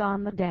 outlets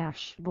on the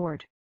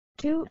dashboard,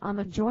 2 on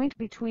the joint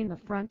between the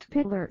front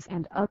pillars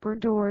and upper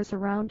doors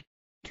around,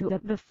 2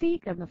 at the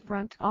feet of the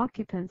front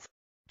occupants,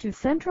 2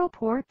 central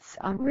ports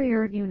on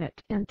rear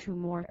unit and 2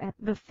 more at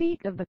the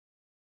feet of the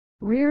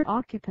rear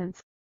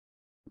occupants.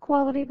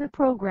 Quality. The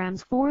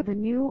programs for the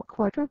new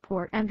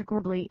Quattroporte and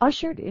Ghibli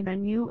ushered in a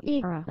new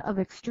era of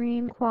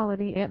extreme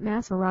quality at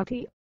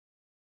Maserati.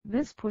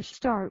 This push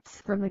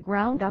starts from the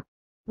ground up,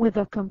 with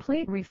a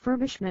complete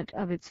refurbishment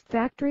of its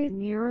factory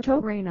near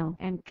Torino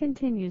and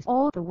continues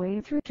all the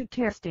way through to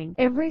testing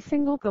every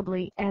single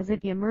Ghibli as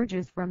it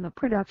emerges from the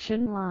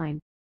production line.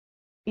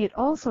 It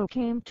also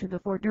came to the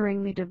fore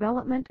during the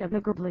development of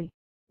the Ghibli,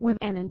 with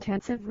an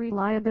intensive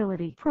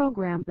reliability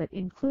program that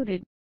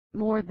included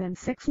more than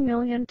 6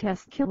 million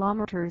test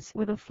kilometers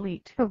with a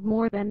fleet of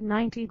more than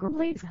 90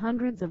 Ghiblis,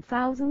 hundreds of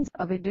thousands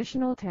of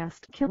additional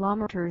test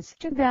kilometers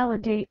to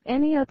validate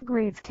any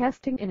upgrades,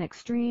 testing in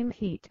extreme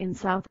heat in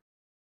South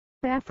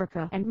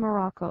Africa and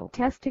Morocco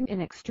testing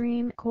in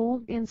extreme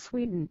cold in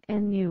Sweden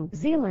and New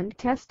Zealand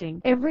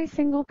testing every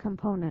single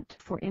component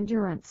for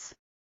endurance,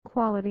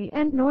 quality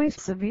and noise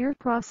severe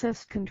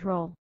process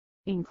control,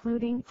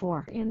 including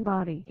 4 in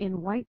body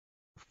in white,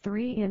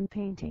 3 in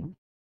painting,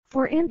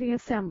 4 in the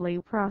assembly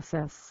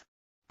process,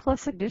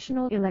 plus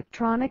additional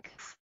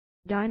electronics,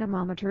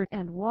 dynamometer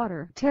and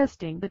water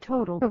testing the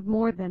total of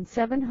more than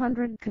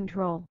 700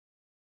 control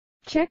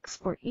checks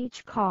for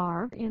each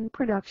car in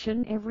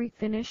production. Every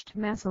finished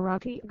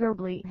Maserati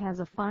Ghibli has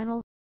a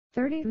final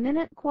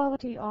 30-minute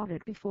quality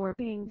audit before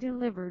being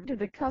delivered to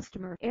the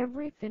customer.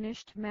 Every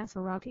finished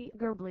Maserati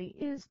Ghibli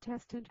is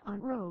tested on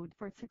road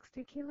for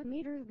 60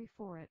 kilometers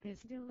before it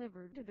is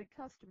delivered to the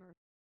customer.